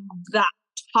around that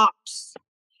tops.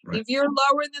 Right. If you're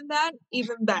lower than that,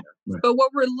 even better. Right. But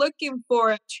what we're looking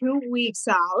for 2 weeks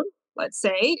out, let's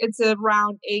say, it's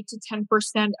around 8 to 10%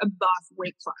 above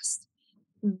weight class.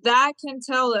 That can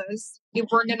tell us if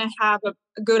we're going to have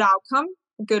a good outcome,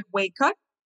 good weight cut,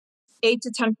 8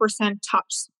 to 10%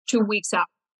 tops 2 weeks out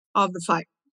of the fight.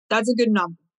 That's a good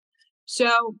number.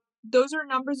 So those are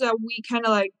numbers that we kind of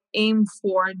like aim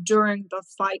for during the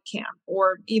fight camp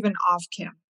or even off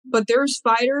camp. But there's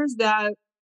fighters that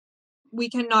we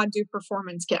cannot do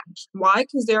performance camps. Why?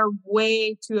 Because they're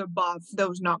way too above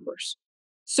those numbers.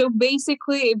 So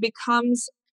basically it becomes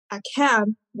a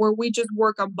camp where we just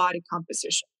work on body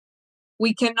composition.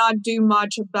 We cannot do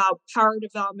much about power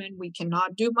development. We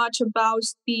cannot do much about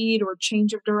speed or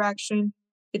change of direction.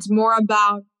 It's more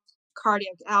about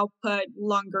cardiac output,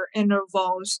 longer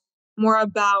intervals, more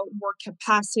about work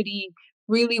capacity,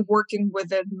 really working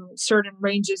within certain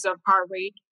ranges of heart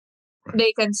rate,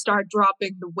 they can start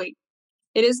dropping the weight.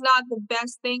 It is not the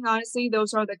best thing, honestly.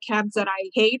 Those are the camps that I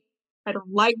hate. I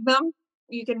don't like them.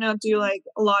 You cannot do like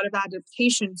a lot of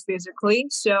adaptations physically.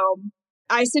 So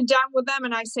I sit down with them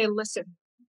and I say, listen,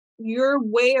 you're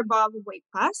way above the weight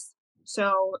class.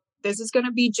 So this is going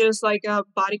to be just like a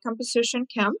body composition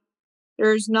camp.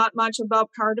 There's not much about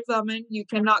power development. You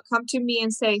cannot come to me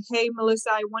and say, hey,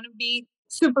 Melissa, I want to be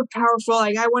super powerful.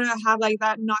 Like I want to have like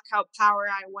that knockout power.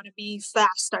 I want to be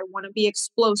fast. I want to be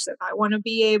explosive. I want to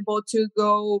be able to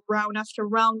go round after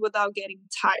round without getting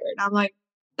tired. I'm like,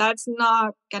 that's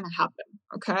not going to happen.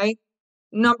 Okay.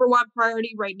 Number one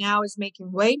priority right now is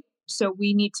making weight. So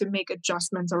we need to make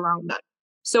adjustments around that.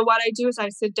 So what I do is I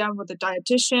sit down with the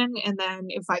dietitian, and then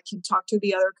if I can talk to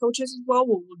the other coaches as well,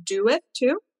 we'll do it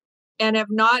too. And if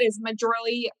not, it's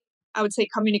majorly, I would say,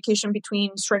 communication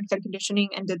between strength and conditioning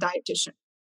and the dietitian.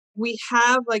 We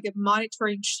have like a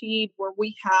monitoring sheet where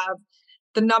we have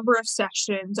the number of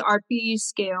sessions, RPE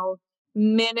scale,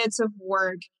 minutes of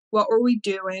work, what were we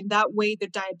doing? That way the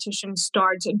dietitian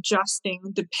starts adjusting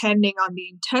depending on the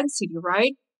intensity,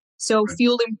 right? So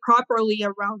fueling properly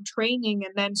around training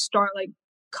and then start like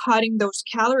cutting those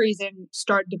calories and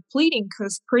start depleting,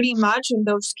 because pretty much in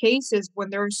those cases when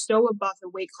they're so above the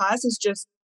weight class, it's just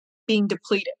being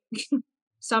depleted.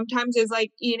 Sometimes it's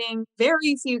like eating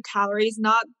very few calories,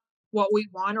 not what we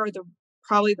want or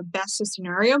probably the best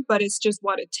scenario, but it's just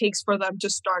what it takes for them to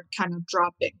start kind of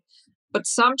dropping. But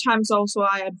sometimes also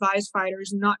I advise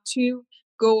fighters not to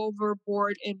go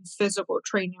overboard in physical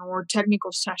training or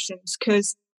technical sessions,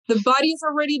 because the body is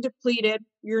already depleted.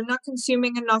 You're not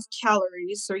consuming enough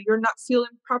calories, so you're not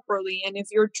feeling properly. And if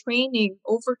you're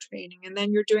overtraining, and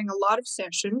then you're doing a lot of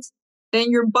sessions, then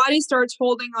your body starts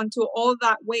holding onto all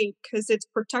that weight because it's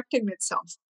protecting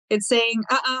itself. It's saying,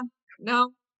 no,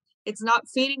 it's not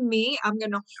feeding me. I'm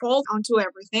going to hold onto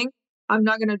everything. I'm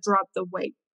not going to drop the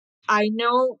weight. I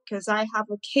know, because I have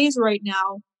a case right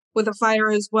now with a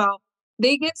fighter as well.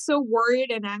 They get so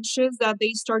worried and anxious that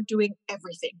they start doing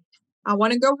everything. I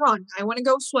want to go run. I want to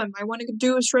go swim. I want to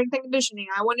do strength and conditioning.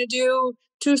 I want to do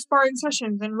 2 sparring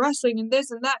sessions and wrestling and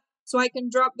this and that so I can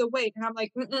drop the weight. And I'm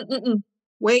like,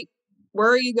 wait, where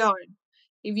are you going?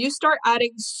 If you start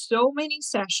adding so many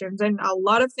sessions and a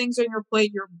lot of things on your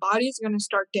plate, your body is going to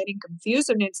start getting confused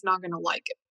and it's not going to like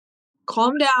it.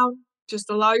 Calm down. Just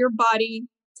allow your body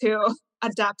to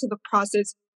adapt to the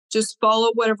process. Just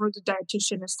follow whatever the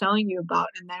dietitian is telling you about,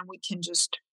 and then we can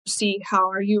just see how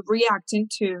are you reacting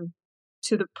to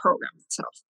the program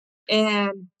itself.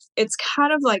 And it's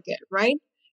kind of like it, right?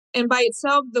 And by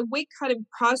itself, the weight cutting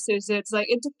process, it's like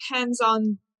it depends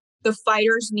on the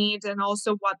fighter's needs and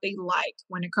also what they like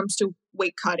when it comes to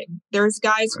weight cutting. There's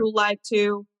guys who like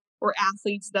to, or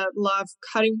athletes that love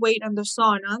cutting weight in the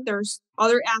sauna. There's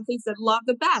other athletes that love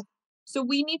the bath. So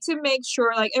we need to make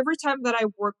sure, like every time that I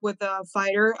work with a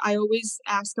fighter, I always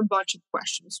ask a bunch of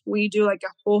questions. We do like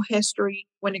a whole history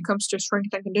when it comes to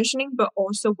strength and conditioning, but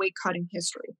also weight cutting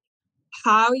history.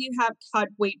 How you have cut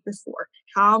weight before,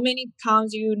 how many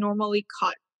pounds you normally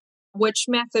cut, which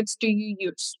methods do you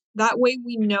use? That way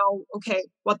we know, okay,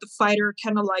 what the fighter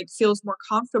kind of like feels more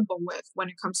comfortable with when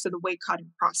it comes to the weight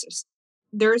cutting process.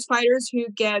 There's fighters who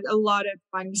get a lot of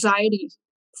anxiety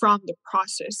from the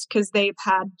process because they've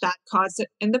had that cause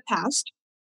in the past.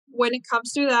 When it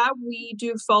comes to that, we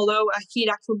do follow a heat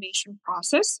acclimation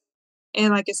process.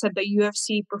 And like I said, the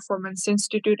UFC Performance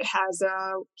Institute has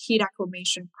a heat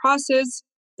acclimation process.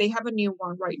 They have a new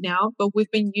one right now, but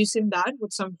we've been using that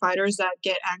with some fighters that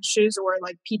get anxious or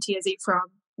like PTSD from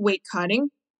weight cutting.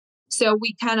 So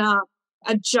we kind of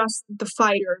adjust the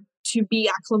fighter to be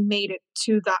acclimated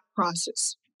to that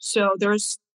process. So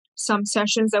there's some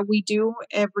sessions that we do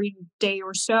every day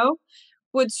or so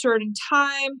with certain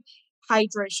time,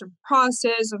 hydration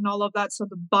process and all of that. So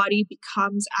the body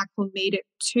becomes acclimated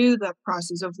to the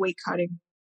process of weight cutting.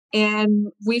 And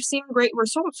we've seen great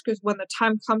results because when the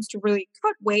time comes to really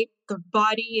cut weight, the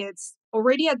body is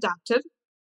already adapted.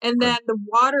 And then the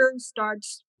water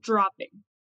starts dropping.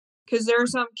 Because there are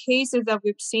some cases that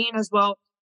we've seen as well.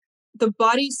 The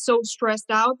body's so stressed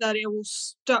out that it will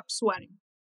stop sweating.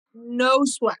 No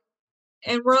sweat.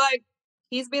 And we're like,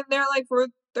 he's been there like for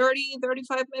 30,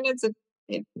 35 minutes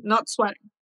and not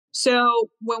sweating. So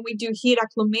when we do heat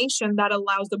acclimation, that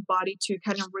allows the body to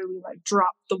kind of really like drop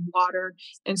the water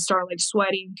and start like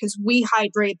sweating because we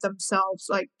hydrate themselves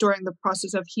like during the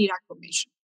process of heat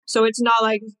acclimation. So it's not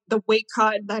like the weight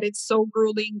cut that it's so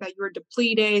grueling that you're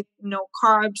depleted, no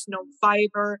carbs, no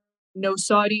fiber, no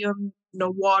sodium,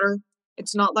 no water.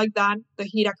 It's not like that. The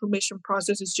heat acclimation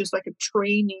process is just like a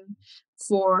training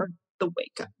for the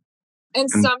weight cut. And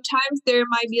sometimes there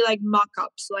might be like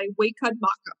mock-ups, like weight cut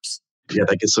mock-ups. Yeah,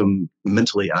 that gets them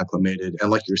mentally acclimated. And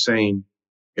like you're saying,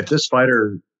 if this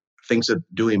fighter thinks that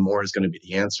doing more is going to be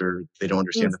the answer, they don't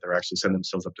understand that they're actually setting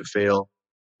themselves up to fail.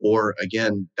 Or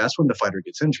again, that's when the fighter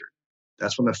gets injured.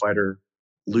 That's when the fighter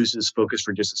loses focus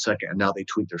for just a second and now they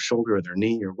tweak their shoulder or their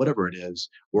knee or whatever it is,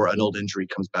 or an old injury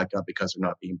comes back up because they're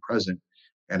not being present.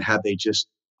 And had they just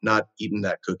not eaten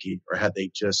that cookie, or had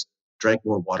they just drank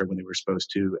more water when they were supposed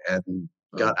to and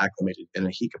got acclimated in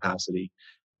a heat capacity,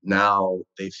 now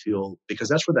they feel, because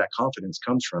that's where that confidence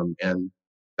comes from. And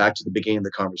back to the beginning of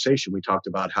the conversation, we talked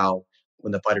about how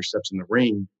when the fighter steps in the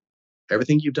ring,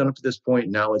 everything you've done up to this point,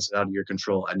 now it's out of your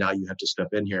control. And now you have to step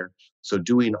in here. So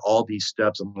doing all these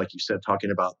steps, and like you said,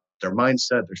 talking about their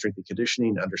mindset, their strength and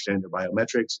conditioning, understanding their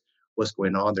biometrics, what's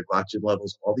going on, their glycogen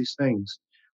levels, all these things,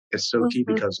 it's so key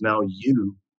because now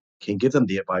you can give them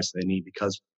the advice they need.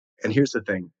 Because, and here's the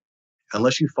thing,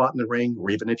 unless you fought in the ring, or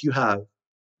even if you have,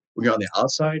 when you're on the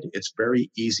outside, it's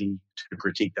very easy to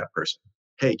critique that person.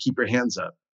 Hey, keep your hands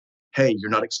up. Hey,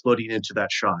 you're not exploding into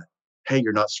that shot. Hey,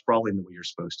 you're not sprawling the way you're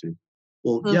supposed to.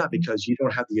 Well, yeah, because you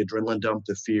don't have the adrenaline dump,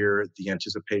 the fear, the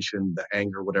anticipation, the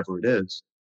anger, whatever it is.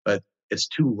 But it's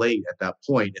too late at that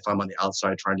point if I'm on the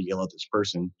outside trying to yell at this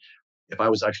person. If I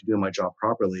was actually doing my job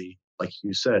properly, like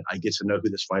you said, I get to know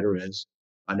who this fighter is.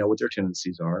 I know what their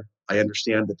tendencies are. I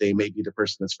understand that they may be the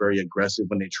person that's very aggressive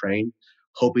when they train,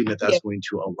 hoping that that's going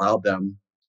to allow them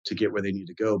to get where they need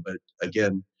to go. But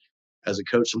again, as a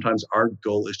coach, sometimes our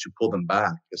goal is to pull them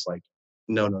back. It's like,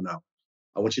 no.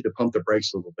 I want you to pump the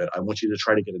brakes a little bit. I want you to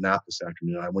try to get a nap this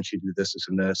afternoon. I want you to do this,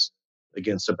 and this.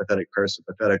 Again, sympathetic,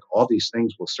 parasympathetic, all these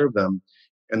things will serve them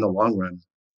in the long run.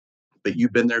 But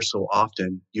you've been there so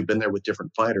often. You've been there with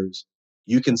different fighters.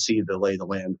 You can see the lay of the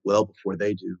land well before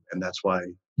they do. And that's why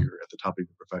you're at the top of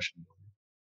your profession.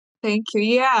 Thank you.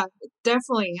 Yeah,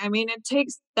 definitely. I mean, it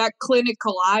takes that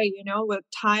clinical eye, with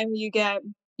time you get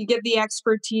the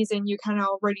expertise and you kind of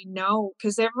already know,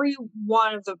 because every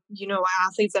one of the,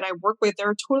 athletes that I work with,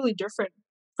 they're totally different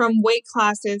from weight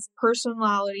classes,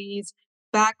 personalities,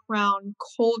 background,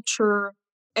 culture,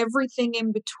 everything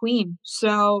in between.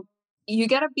 So you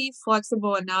got to be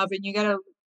flexible enough and you got to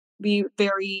be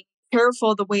very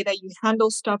careful the way that you handle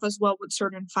stuff as well with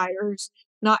certain fighters.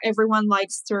 Not everyone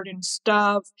likes certain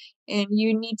stuff, and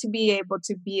you need to be able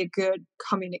to be a good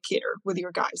communicator with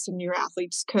your guys and your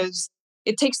athletes, because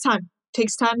it takes time. It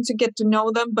takes time to get to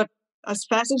know them, but as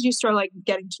fast as you start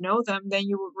getting to know them, then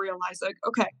you will realize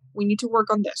okay, we need to work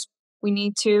on this. We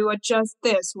need to adjust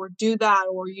this or do that,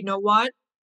 or you know what?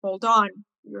 Hold on,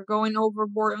 you're going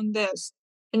overboard on this.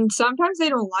 And sometimes they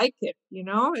don't like it,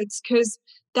 It's because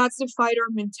that's the fighter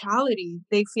mentality.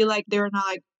 They feel like they're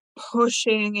not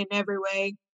pushing in every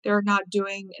way. They're not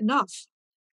doing enough.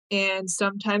 And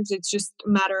sometimes it's just a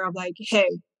matter of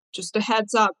hey, just a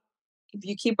heads up. If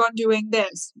you keep on doing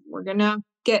this, we're going to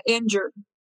get injured.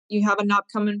 You have an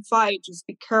upcoming fight. Just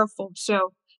be careful.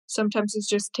 So sometimes it's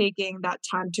just taking that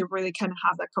time to really kind of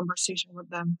have that conversation with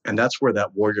them. And that's where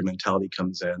that warrior mentality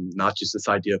comes in. Not just this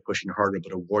idea of pushing harder,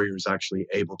 but a warrior is actually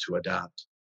able to adapt.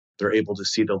 They're able to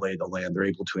see the lay of the land. They're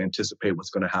able to anticipate what's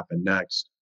going to happen next.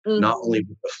 Not only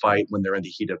with the fight when they're in the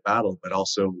heat of battle, but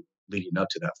also leading up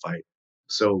to that fight.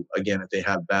 So again, if they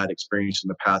have bad experience in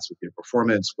the past with their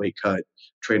performance, weight cut,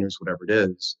 trainers, whatever it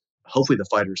is, hopefully the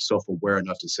fighter is self-aware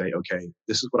enough to say, okay,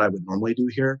 this is what I would normally do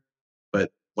here.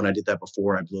 But when I did that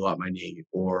before, I blew out my knee,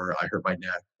 or I hurt my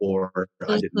neck, or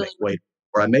I didn't make weight,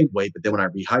 or I made weight, but then when I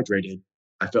rehydrated,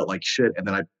 I felt like shit. And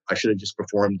then I should have just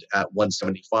performed at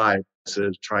 175 instead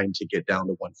of trying to get down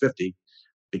to 150,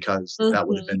 because that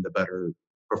would have been the better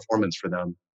performance for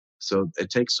them. So it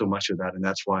takes so much of that. And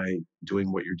that's why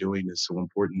doing what you're doing is so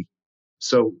important.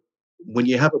 So when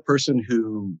you have a person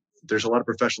who, there's a lot of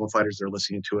professional fighters that are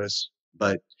listening to us,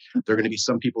 but there are going to be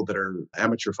some people that are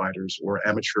amateur fighters or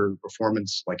amateur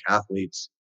performance athletes.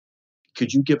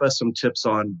 Could you give us some tips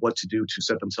on what to do to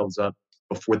set themselves up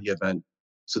before the event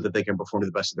so that they can perform to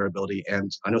the best of their ability?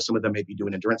 And I know some of them may be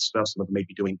doing endurance stuff, some of them may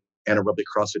be doing anaerobic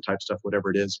CrossFit type stuff,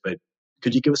 whatever it is, but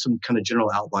could you give us some kind of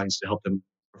general outlines to help them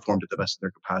perform to the best of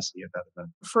their capacity at that event?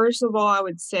 First of all, I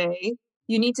would say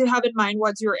you need to have in mind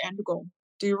what's your end goal.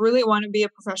 Do you really want to be a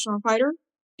professional fighter?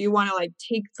 Do you want to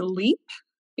take the leap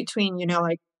between,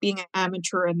 being an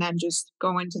amateur and then just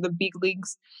go into the big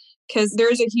leagues? Because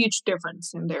there's a huge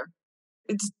difference in there.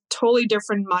 It's totally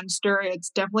different monster. It's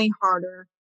definitely harder.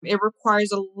 It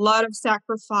requires a lot of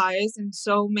sacrifice in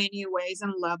so many ways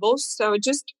and levels. So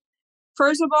just,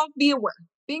 first of all, be aware.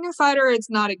 Being a fighter, it's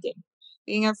not a game.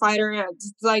 Being a fighter,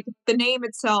 it's like the name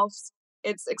itself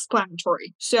it's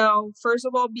explanatory. So first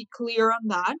of all, be clear on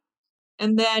that.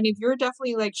 And then if you're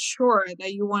definitely like sure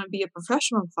that you want to be a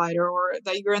professional fighter or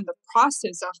that you're in the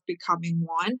process of becoming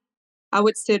one, I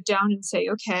would sit down and say,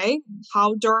 okay,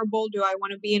 how durable do I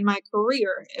want to be in my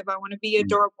career? If I want to be a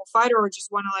durable fighter or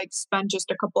just want to like spend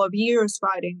just a couple of years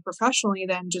fighting professionally,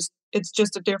 then it's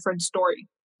just a different story.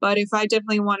 But if I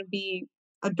definitely want to be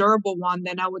a durable one,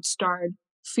 then I would start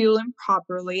fueling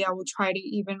properly. I would try to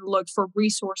even look for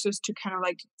resources to kind of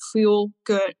like fuel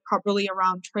good properly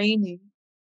around training.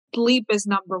 Sleep is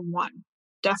number one,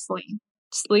 definitely.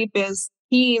 Sleep is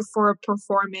key for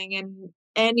performing in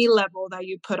any level that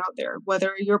you put out there,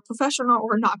 whether you're professional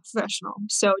or not professional.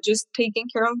 So just taking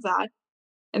care of that.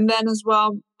 And then as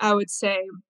well, I would say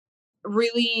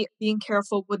really being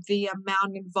careful with the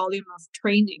amount and volume of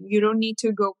training. You don't need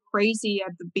to go crazy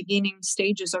at the beginning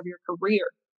stages of your career.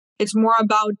 It's more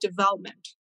about development,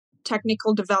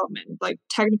 technical development, like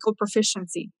technical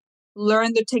proficiency.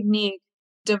 Learn the technique,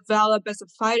 develop as a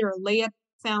fighter, lay a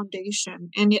foundation.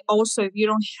 And also, if you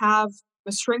don't have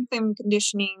a strength and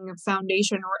conditioning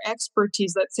foundation or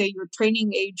expertise, let's say your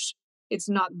training age, it's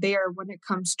not there when it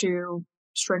comes to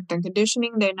strength and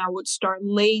conditioning, then I would start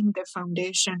laying the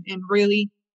foundation and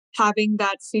really having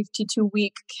that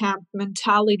 52-week camp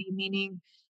mentality, meaning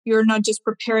you're not just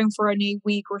preparing for an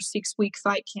 8-week or 6-week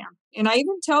fight camp. And I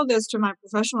even tell this to my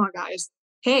professional guys,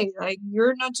 hey, like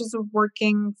you're not just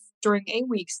working during 8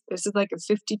 weeks. This is like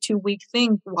a 52-week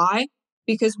thing. Why?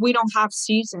 Because we don't have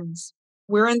seasons.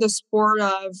 We're in the sport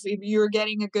of if you're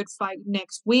getting a good fight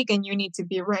next week and you need to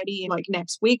be ready like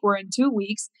next week or in 2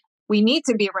 weeks, we need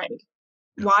to be ready.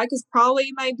 Why? Because probably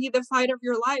it might be the fight of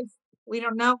your life. We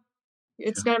don't know.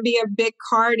 It's going to be a big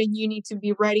card and you need to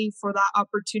be ready for that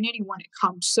opportunity when it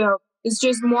comes. So it's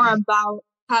just more about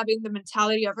having the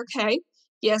mentality of, okay,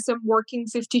 yes, I'm working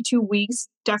 52 weeks.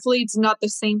 Definitely it's not the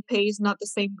same pace, not the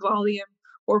same volume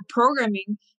or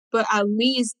programming, but at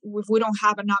least if we don't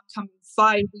have an upcoming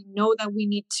fight, we know that we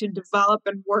need to develop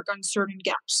and work on certain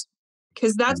gaps.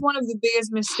 Because that's one of the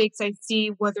biggest mistakes I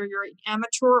see, whether you're an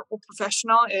amateur or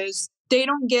professional, is they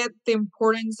don't get the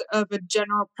importance of a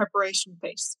general preparation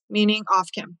phase, meaning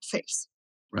off-camp phase.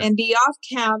 Right. And the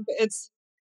off-camp, it's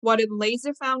what it lays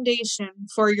the foundation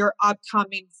for your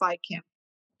upcoming fight camp.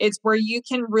 It's where you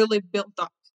can really build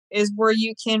up, is where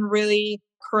you can really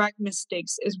correct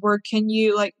mistakes, is where can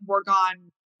you like work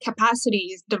on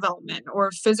capacity development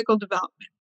or physical development.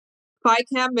 Fight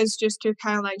camp is just to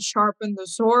kind of like sharpen the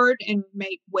sword and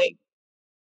make weight.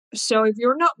 So if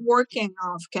you're not working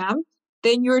off camp,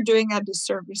 then you're doing a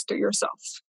disservice to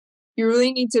yourself. You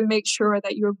really need to make sure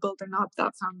that you're building up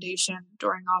that foundation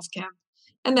during off camp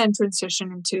and then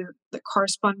transition into the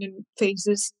corresponding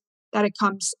phases that it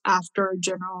comes after a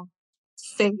general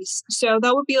phase. So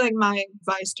that would be like my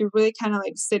advice, to really kind of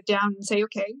like sit down and say,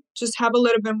 okay, just have a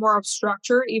little bit more of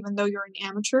structure, even though you're an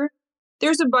amateur.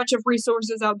 There's a bunch of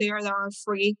resources out there that are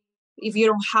free. If you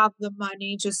don't have the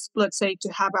money, just let's say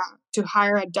to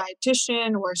hire a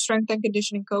dietitian or a strength and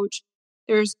conditioning coach,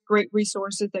 there's great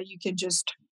resources that you can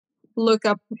just look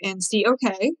up and see,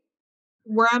 okay,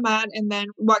 where I'm at, and then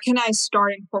what can I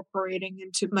start incorporating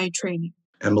into my training.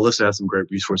 And Melissa has some great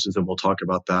resources, and we'll talk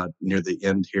about that near the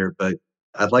end here. But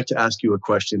I'd like to ask you a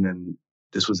question, and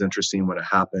this was interesting when it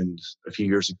happened a few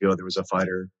years ago. There was a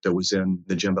fighter that was in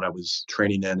the gym that I was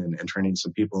training in and training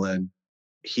some people in.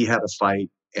 He had a fight,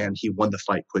 and he won the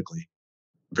fight quickly,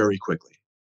 very quickly.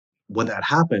 When that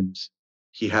happened,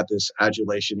 he had this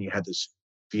adulation. He had this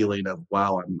feeling of,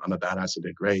 wow, I'm a badass. I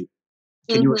did great.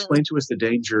 Can you explain to us the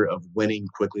danger of winning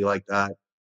quickly like that?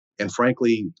 And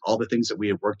frankly, all the things that we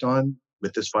had worked on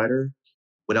with this fighter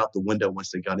went out the window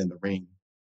once they got in the ring.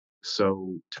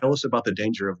 So tell us about the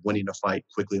danger of winning a fight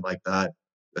quickly like that,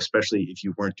 especially if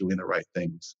you weren't doing the right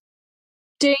things.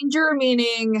 Danger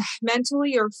meaning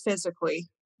mentally or physically?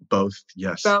 Both,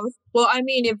 yes. Both. Well, I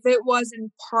mean, if it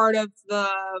wasn't part of the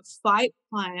fight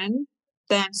plan,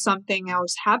 then something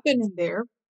else happened in there.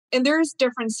 And there's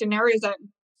different scenarios that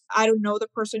I don't know the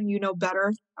person, you know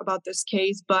better about this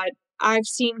case, but I've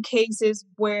seen cases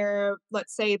where,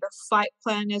 let's say, the fight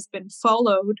plan has been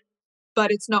followed,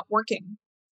 but it's not working.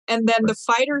 And then the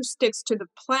fighter sticks to the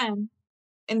plan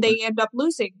and they end up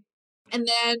losing. And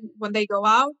then when they go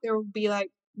out, there will be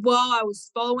like, well, I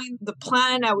was following the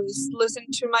plan. I was listening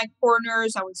to my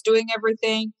corners. I was doing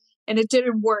everything and it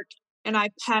didn't work. And I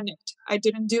panicked. I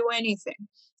didn't do anything.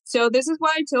 So this is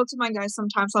why I tell to my guys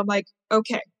sometimes, I'm like,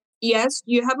 okay, yes,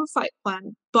 you have a fight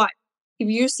plan, but if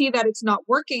you see that it's not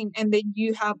working and then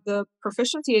you have the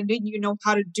proficiency and then you know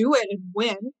how to do it and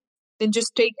win, then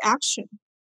just take action.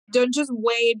 Don't just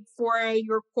wait for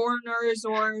your corners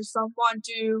or someone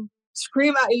to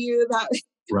scream at you that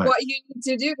Right. what you need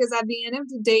to do, because at the end of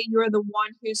the day, you're the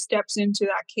one who steps into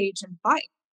that cage and fight.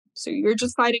 So you're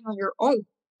just fighting on your own.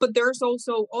 But there's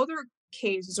also other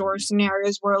cases or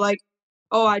scenarios where like,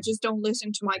 oh, I just don't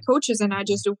listen to my coaches and I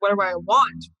just do whatever I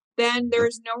want. Then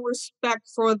there's no respect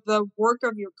for the work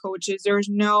of your coaches. There's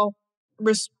no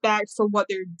respect for what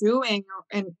they're doing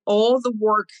and all the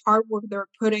work, hard work they're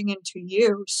putting into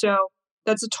you. So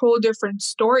that's a total different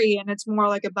story. And it's more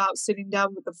like about sitting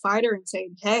down with the fighter and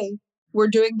saying, hey, we're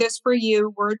doing this for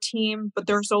you. We're a team, but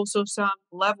there's also some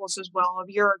levels as well of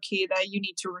hierarchy that you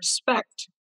need to respect.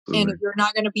 Absolutely. And if you're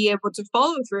not going to be able to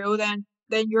follow through, then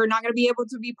you're not going to be able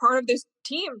to be part of this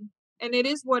team. And it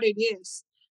is what it is.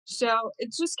 So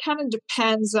it just kind of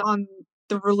depends on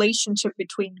the relationship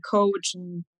between coach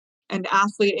and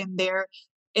athlete in there.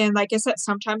 And like I said,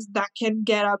 sometimes that can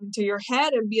get up into your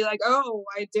head and be like, oh,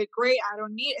 I did great. I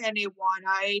don't need anyone.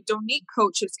 I don't need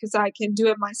coaches because I can do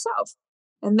it myself.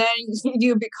 And then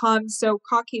you become so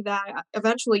cocky that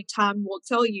eventually time will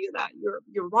tell you that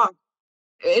you're wrong.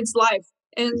 It's life.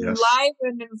 And Yes. life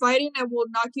and in fighting, it will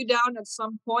knock you down at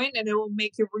some point and it will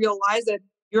make you realize that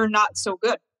you're not so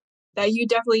good, that you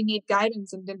definitely need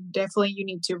guidance, and then definitely you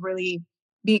need to really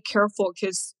be careful,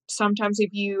 because sometimes if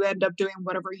you end up doing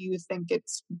whatever you think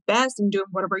it's best and doing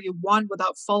whatever you want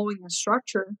without following a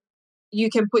structure, you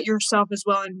can put yourself as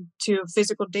well into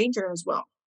physical danger as well.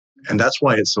 And that's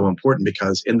why it's so important,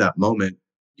 because in that moment,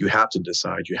 you have to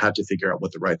decide, you have to figure out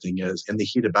what the right thing is. In the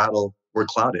heat of battle, we're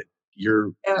clouded.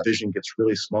 Your vision gets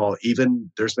really small.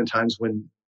 Even there's been times when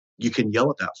you can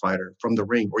yell at that fighter from the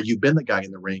ring, or you've been the guy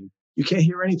in the ring. You can't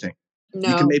hear anything. No.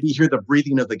 You can maybe hear the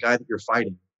breathing of the guy that you're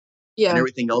fighting. Yeah. And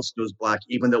everything else goes black,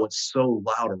 even though it's so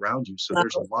loud around you. So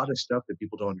there's a lot of stuff that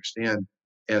people don't understand.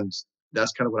 And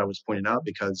that's kind of what I was pointing out,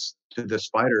 because to this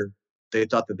fighter, they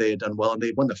thought that they had done well and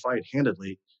they won the fight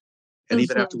handedly. And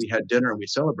even after we had dinner and we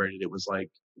celebrated, it was like,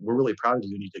 we're really proud of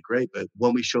you and you did great. But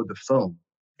when we showed the film,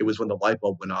 it was when the light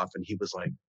bulb went off and he was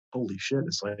like, holy shit.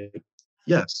 It's like,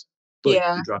 yes, look,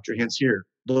 you dropped your hands here.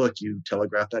 Look, you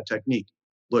telegraphed that technique.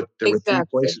 Look, there were 3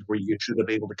 places where you should have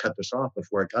been able to cut this off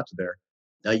before it got to there.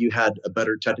 Now you had a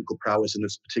better technical prowess in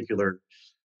this particular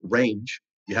range.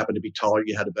 You happened to be taller.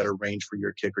 You had a better range for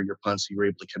your kick or your punch, so you were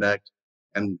able to connect.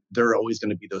 And there are always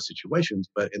going to be those situations.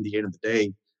 But in the end of the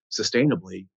day,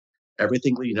 sustainably,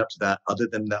 everything leading up to that, other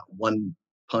than that one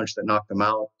punch that knocked them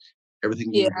out,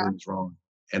 everything you were doing was wrong.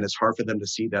 And it's hard for them to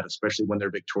see that, especially when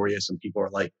they're victorious and people are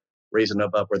like raising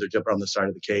them up, or they're jumping on the side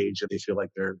of the cage and they feel like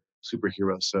they're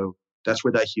superheroes. So that's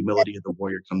where that humility of the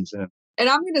warrior comes in. And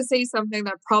I'm going to say something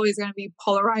that probably is going to be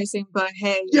polarizing, but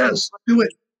hey. Yes, do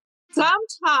it.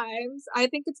 Sometimes I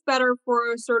think it's better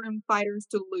for certain fighters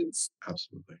to lose.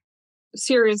 Absolutely.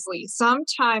 Seriously.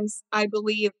 Sometimes I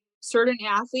believe certain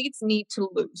athletes need to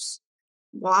lose.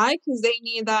 Why? Because they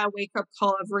need that wake-up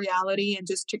call of reality and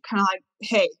just to kind of like,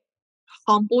 hey,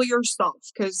 humble yourself,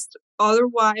 because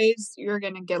otherwise you're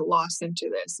going to get lost into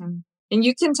this. And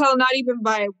you can tell not even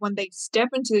by when they step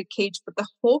into the cage, but the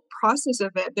whole process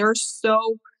of it, they're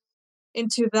so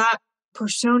into that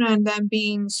persona and them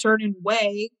being certain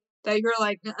way that you're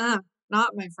like,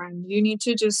 not my friend. You need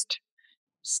to just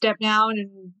step down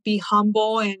and be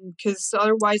humble, and because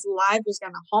otherwise life is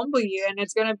going to humble you and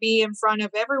it's going to be in front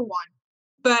of everyone.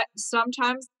 But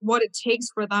sometimes what it takes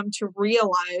for them to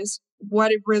realize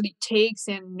what it really takes,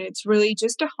 and it's really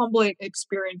just a humble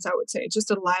experience, I would say,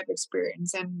 just a live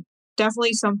experience. And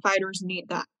definitely some fighters need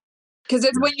that, because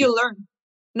it's when you learn,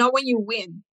 not when you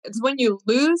win. It's when you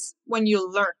lose, when you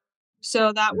learn.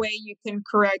 So that way you can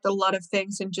correct a lot of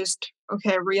things and just,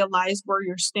 realize where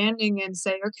you're standing and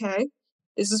say, okay,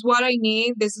 this is what I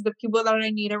need. This is the people that I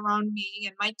need around me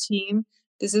and my team.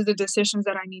 This is the decisions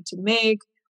that I need to make,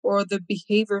 or the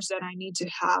behaviors that I need to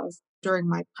have during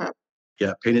my prep.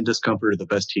 Yeah, pain and discomfort are the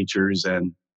best teachers,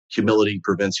 and humility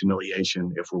prevents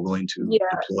humiliation if we're willing to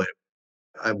deploy it.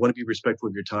 I want to be respectful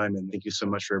of your time, and thank you so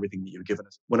much for everything that you've given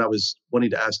us. What I was wanting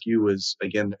to ask you was,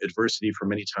 again, adversity for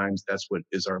many times, that's what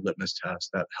is our litmus test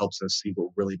that helps us see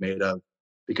what we're really made of,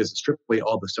 because it strips away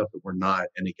all the stuff that we're not,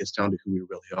 and it gets down to who we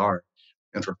really are.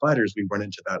 And for fighters, we run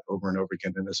into that over and over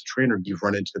again. And as a trainer, you've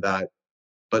run into that.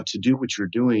 But to do what you're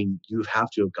doing, you have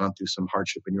to have gone through some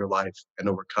hardship in your life and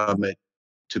overcome it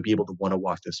to be able to want to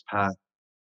walk this path.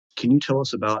 Can you tell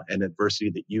us about an adversity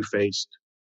that you faced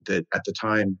that at the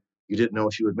time you didn't know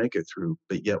if you would make it through,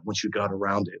 but yet once you got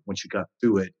around it, once you got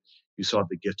through it, you saw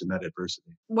the gift in that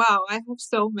adversity? Wow, I have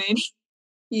so many.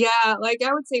 Yeah, like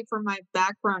I would say for my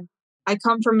background, I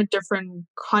come from a different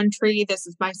country. This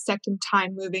is my second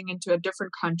time moving into a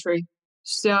different country.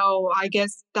 So I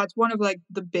guess that's one of like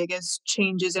the biggest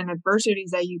changes and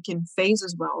adversities that you can face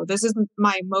as well. This is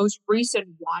my most recent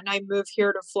one. I moved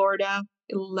here to Florida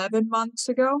 11 months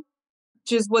ago,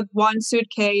 just with one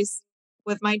suitcase,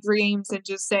 with my dreams, and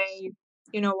just say,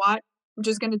 you know what, I'm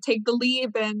just going to take the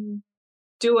leap and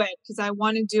do it because I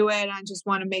want to do it. I just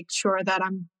want to make sure that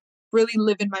I'm really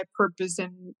living my purpose,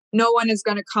 and no one is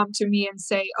going to come to me and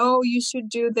say, oh, you should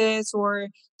do this, or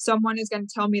someone is going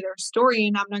to tell me their story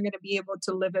and I'm not going to be able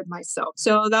to live it myself.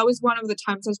 So that was one of the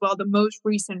times as well, the most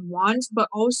recent ones. But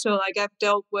also, like, I've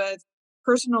dealt with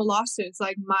personal losses.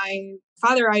 Like my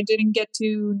father, I didn't get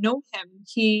to know him.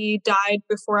 He died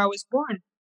before I was born.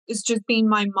 It's just been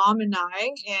my mom and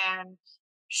I, and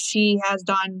she has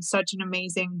done such an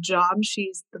amazing job.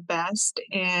 She's the best.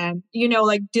 And, you know,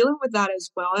 like dealing with that as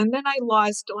well. And then I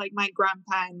lost like my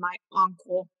grandpa and my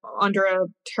uncle under a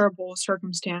terrible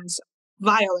circumstance,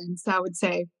 violence, I would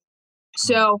say.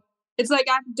 So it's like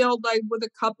I've dealt like with a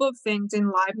couple of things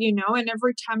in life, you know, and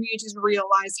every time you just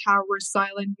realize how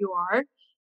resilient you are.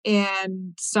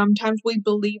 And sometimes we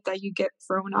believe that you get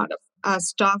thrown out of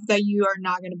stuff that you are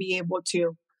not going to be able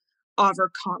to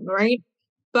overcome, right?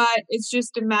 But it's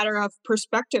just a matter of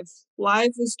perspective.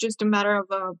 Life is just a matter of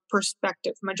a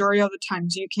perspective. Majority of the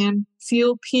times you can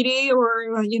feel pity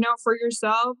or, you know, for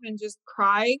yourself and just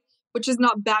cry, which is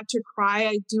not bad to cry.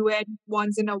 I do it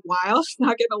once in a while,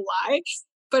 not gonna lie.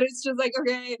 But it's just like,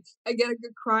 okay, I get a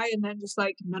good cry and then just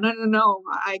like, no, no, no, no,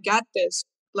 I got this.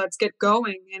 Let's get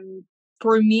going. And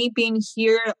for me, being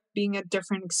here, being a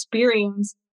different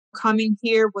experience, coming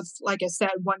here with, like I said,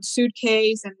 one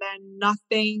suitcase and then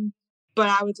nothing. But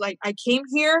I was like, I came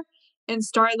here and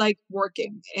started like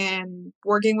working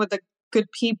with a good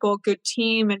people, good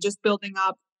team, and just building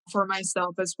up for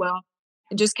myself as well.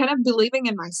 And just kind of believing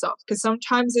in myself. Because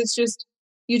sometimes it's just,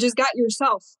 you just got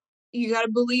yourself. You got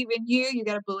to believe in you. You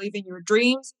got to believe in your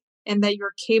dreams and that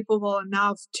you're capable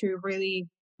enough to really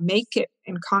make it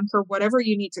and conquer whatever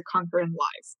you need to conquer in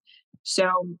life.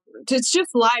 So it's just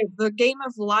life. The game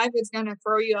of life is going to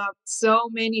throw you up so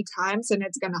many times and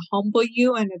it's going to humble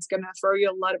you and it's going to throw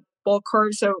you a lot of bull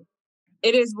curves. So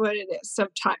it is what it is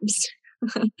sometimes.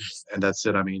 And that's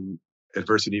it. I mean,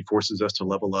 adversity forces us to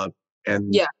level up.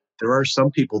 And Yeah. there are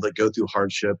some people that go through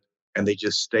hardship and they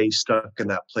just stay stuck in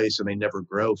that place and they never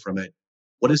grow from it.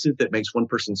 What is it that makes one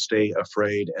person stay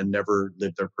afraid and never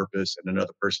live their purpose, and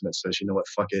another person that says, you know what,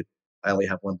 fuck it, I only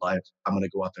have one life, I'm going to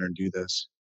go out there and do this?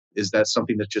 Is that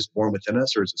something that's just born within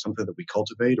us, or is it something that we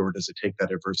cultivate, or does it take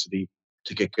that adversity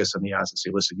to kick us in the ass and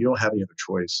say, listen, you don't have any other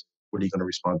choice? What are you going to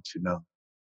respond to now?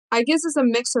 I guess it's a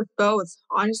mix of both.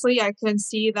 Honestly, I can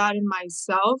see that in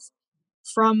myself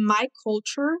from my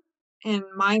culture and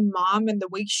my mom and the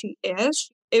way she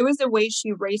is. It was the way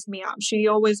she raised me up. She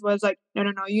always was like, no,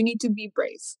 no, no, you need to be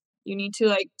brave. You need to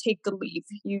like take the leap.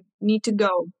 You need to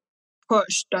go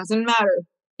push. Doesn't matter.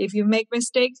 If you make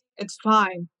mistakes, it's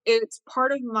fine. It's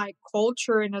part of my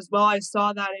culture. And as well, I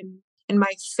saw that in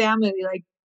my family, like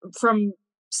from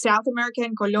South America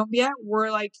and Colombia,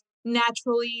 we're like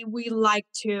naturally, we like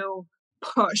to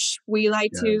push. We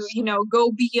like to, Yes. you know,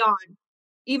 go beyond.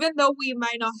 Even though we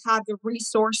might not have the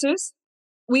resources,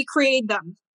 we create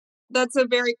them. That's a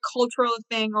very cultural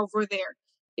thing over there.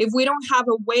 If we don't have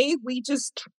a way, we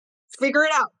just figure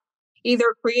it out.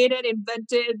 Either create it,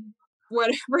 invented,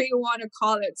 whatever you want to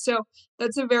call it. So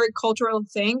that's a very cultural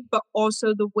thing, but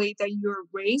also the way that you're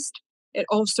raised. It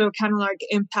also kind of like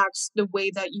impacts the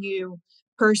way that you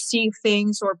perceive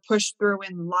things or push through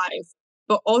in life.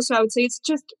 But also, I would say it's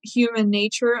just human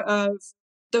nature of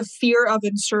the fear of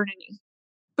uncertainty.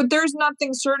 But there's nothing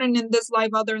certain in this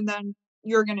life other than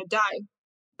you're going to die.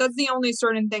 That's the only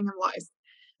certain thing in life.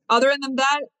 Other than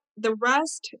that, the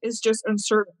rest is just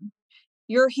uncertain.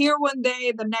 You're here one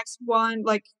day, the next one,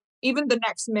 like even the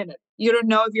next minute. You don't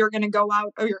know if you're going to go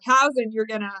out of your house and you're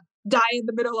going to die in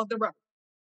the middle of the road.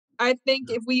 I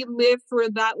think if we live through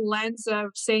that lens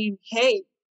of saying, hey,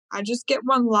 I just get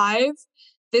one life,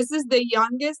 this is the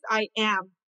youngest I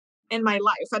am in my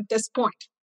life at this point.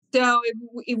 So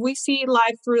if we see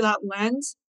life through that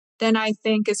lens, then I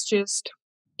think it's just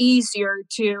easier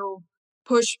to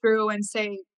push through and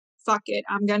say, fuck it,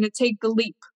 I'm going to take the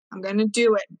leap. I'm going to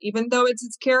do it. Even though it's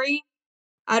scary,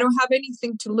 I don't have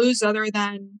anything to lose other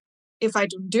than if I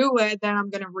don't do it, then I'm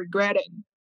going to regret it.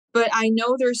 But I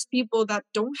know there's people that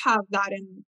don't have that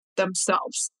in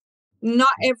themselves. Not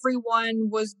everyone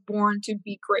was born to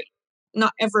be great.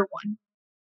 Not everyone.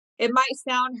 It might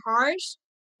sound harsh,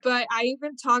 but I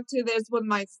even talk to this with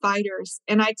my fighters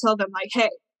and I tell them like, hey,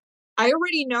 I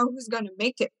already know who's going to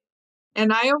make it.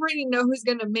 And I already know who's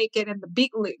going to make it in the big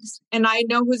leagues. And I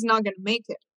know who's not going to make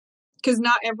it. because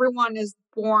not everyone is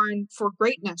born for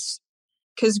greatness.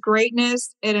 Because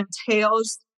greatness, it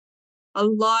entails a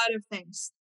lot of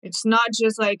things. It's not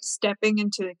just like stepping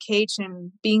into the cage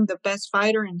and being the best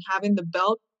fighter and having the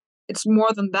belt. It's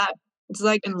more than that. It's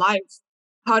like in life.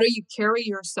 How do you carry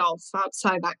yourself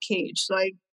outside that cage?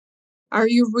 Like, are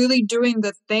you really doing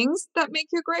the things that make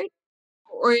you great?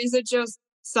 Or is it just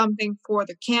something for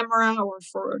the camera or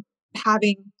for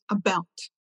having a belt?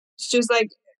 It's just like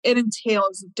it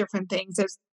entails different things.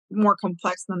 It's more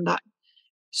complex than that.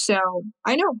 So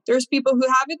I know there's people who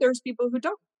have it, there's people who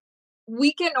don't.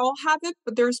 We can all have it,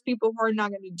 but there's people who are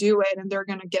not going to do it and they're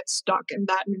going to get stuck in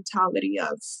that mentality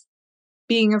of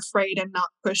being afraid and not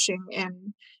pushing.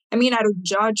 And I mean, I don't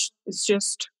judge. It's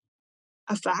just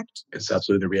a fact. It's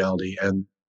absolutely the reality. And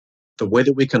the way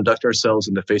that we conduct ourselves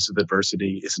in the face of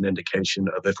adversity is an indication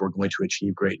of if we're going to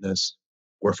achieve greatness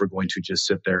or if we're going to just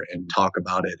sit there and talk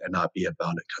about it and not be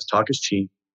about it. Because talk is cheap.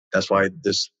 That's why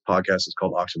this podcast is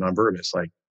called Octa Non-Verba. It's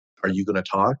like, are you going to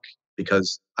talk?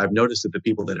 Because I've noticed that the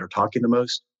people that are talking the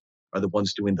most are the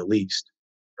ones doing the least.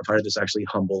 A fighter that's actually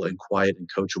humble and quiet and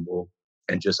coachable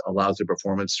and just allows their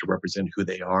performance to represent who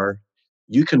they are,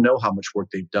 you can know how much work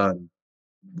they've done,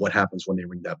 what happens when they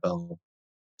ring that bell.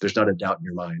 There's not a doubt in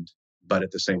your mind. But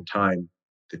at the same time,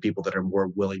 the people that are more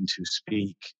willing to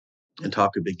speak and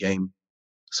talk a big game,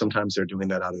 sometimes they're doing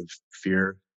that out of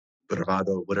fear,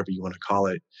 bravado, whatever you want to call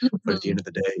it. Mm-hmm. But at the end of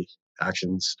the day,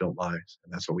 actions don't lie.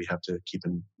 And that's what we have to keep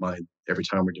in mind every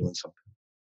time we're doing something.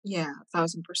 Yeah,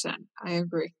 1,000%. I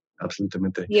agree.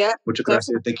 Absolutamente. Yeah. Muchas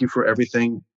gracias. Thank you for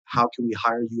everything. How can we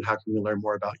hire you? How can we learn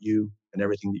more about you and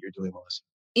everything that you're doing, Melissa?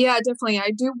 Yeah, definitely.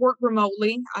 I do work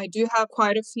remotely. I do have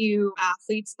quite a few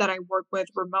athletes that I work with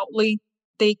remotely.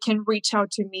 They can reach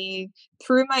out to me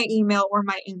through my email or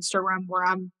my Instagram where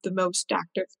I'm the most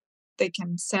active. They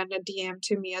can send a DM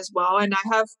to me as well. And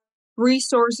I have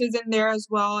resources in there as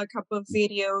well, a couple of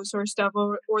videos or stuff,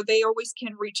 or they always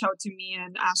can reach out to me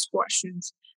and ask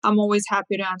questions. I'm always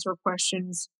happy to answer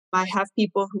questions. I have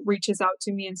people who reaches out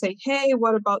to me and say, hey,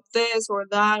 what about this or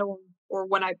that? Or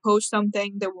when I post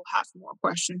something, they will have more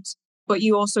questions. But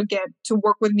you also get to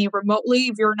work with me remotely.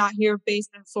 If you're not here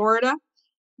based in Florida,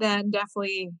 then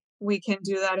definitely we can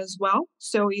do that as well.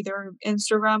 So either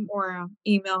Instagram or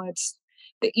email, it's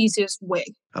the easiest way.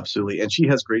 Absolutely. And she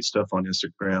has great stuff on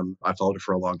Instagram. I followed her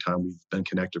for a long time. We've been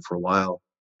connected for a while.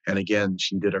 And again,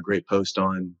 she did a great post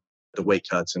on the weight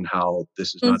cuts and how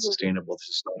this is not sustainable. This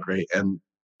is not great. And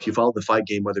if you follow the fight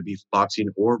game, whether it be boxing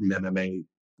or MMA,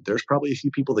 there's probably a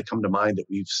few people that come to mind that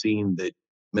we've seen that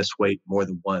miss weight more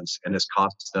than once, and it's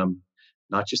cost them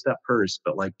not just that purse,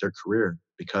 but like their career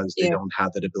because they don't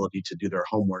have that ability to do their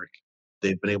homework.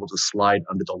 They've been able to slide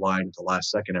under the line at the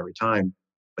last second every time.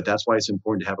 But that's why it's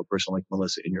important to have a person like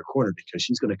Melissa in your corner because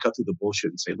she's going to cut through the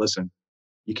bullshit and say, listen,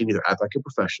 you can either act like a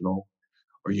professional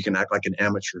or you can act like an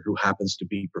amateur who happens to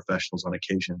be professionals on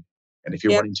occasion. And if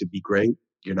you're wanting to be great,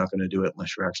 you're not going to do it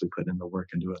unless you're actually putting in the work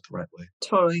and do it the right way.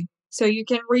 Totally. So you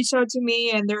can reach out to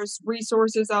me and there's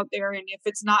resources out there. And if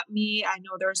it's not me, I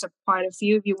know there's quite a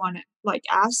few. If you want to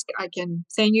ask, I can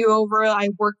send you over. I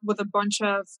work with a bunch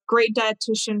of great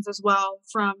dietitians as well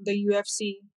from the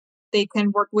UFC. They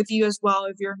can work with you as well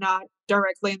if you're not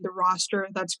directly in the roster.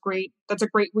 That's great. That's a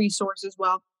great resource as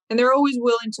well. And they're always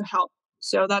willing to help.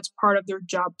 So that's part of their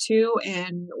job too.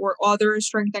 And or other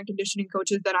strength and conditioning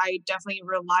coaches that I definitely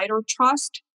rely or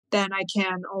trust, then I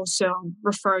can also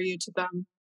refer you to them.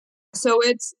 So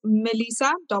it's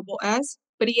Melissa, double S,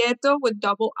 Prieto with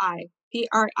double I,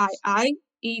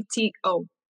 Prieto,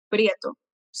 Prieto.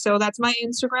 So that's my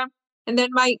Instagram. And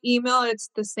then my email, it's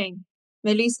the same,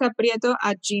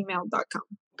 melissaprieto@gmail.com.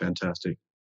 Fantastic.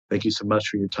 Thank you so much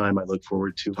for your time. I look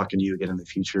forward to talking to you again in the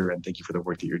future, and thank you for the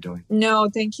work that you're doing. No,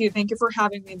 thank you. Thank you for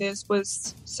having me. This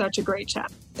was such a great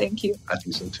chat. Thank you. I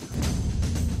think so too.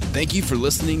 Thank you for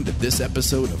listening to this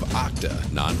episode of Octa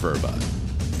Non-Verba.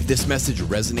 If this message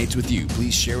resonates with you,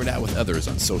 please share it out with others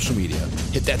on social media.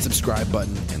 Hit that subscribe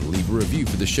button and leave a review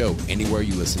for the show anywhere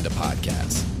you listen to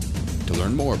podcasts. To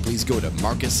learn more, please go to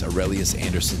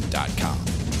MarcusAureliusAnderson.com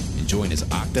and join his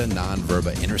Octa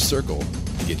Non-Verba Inner Circle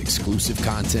to get exclusive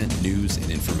content, news,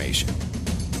 and information.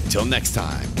 Until next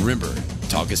time, remember,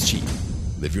 talk is cheap.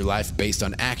 Live your life based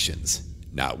on actions,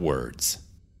 not words.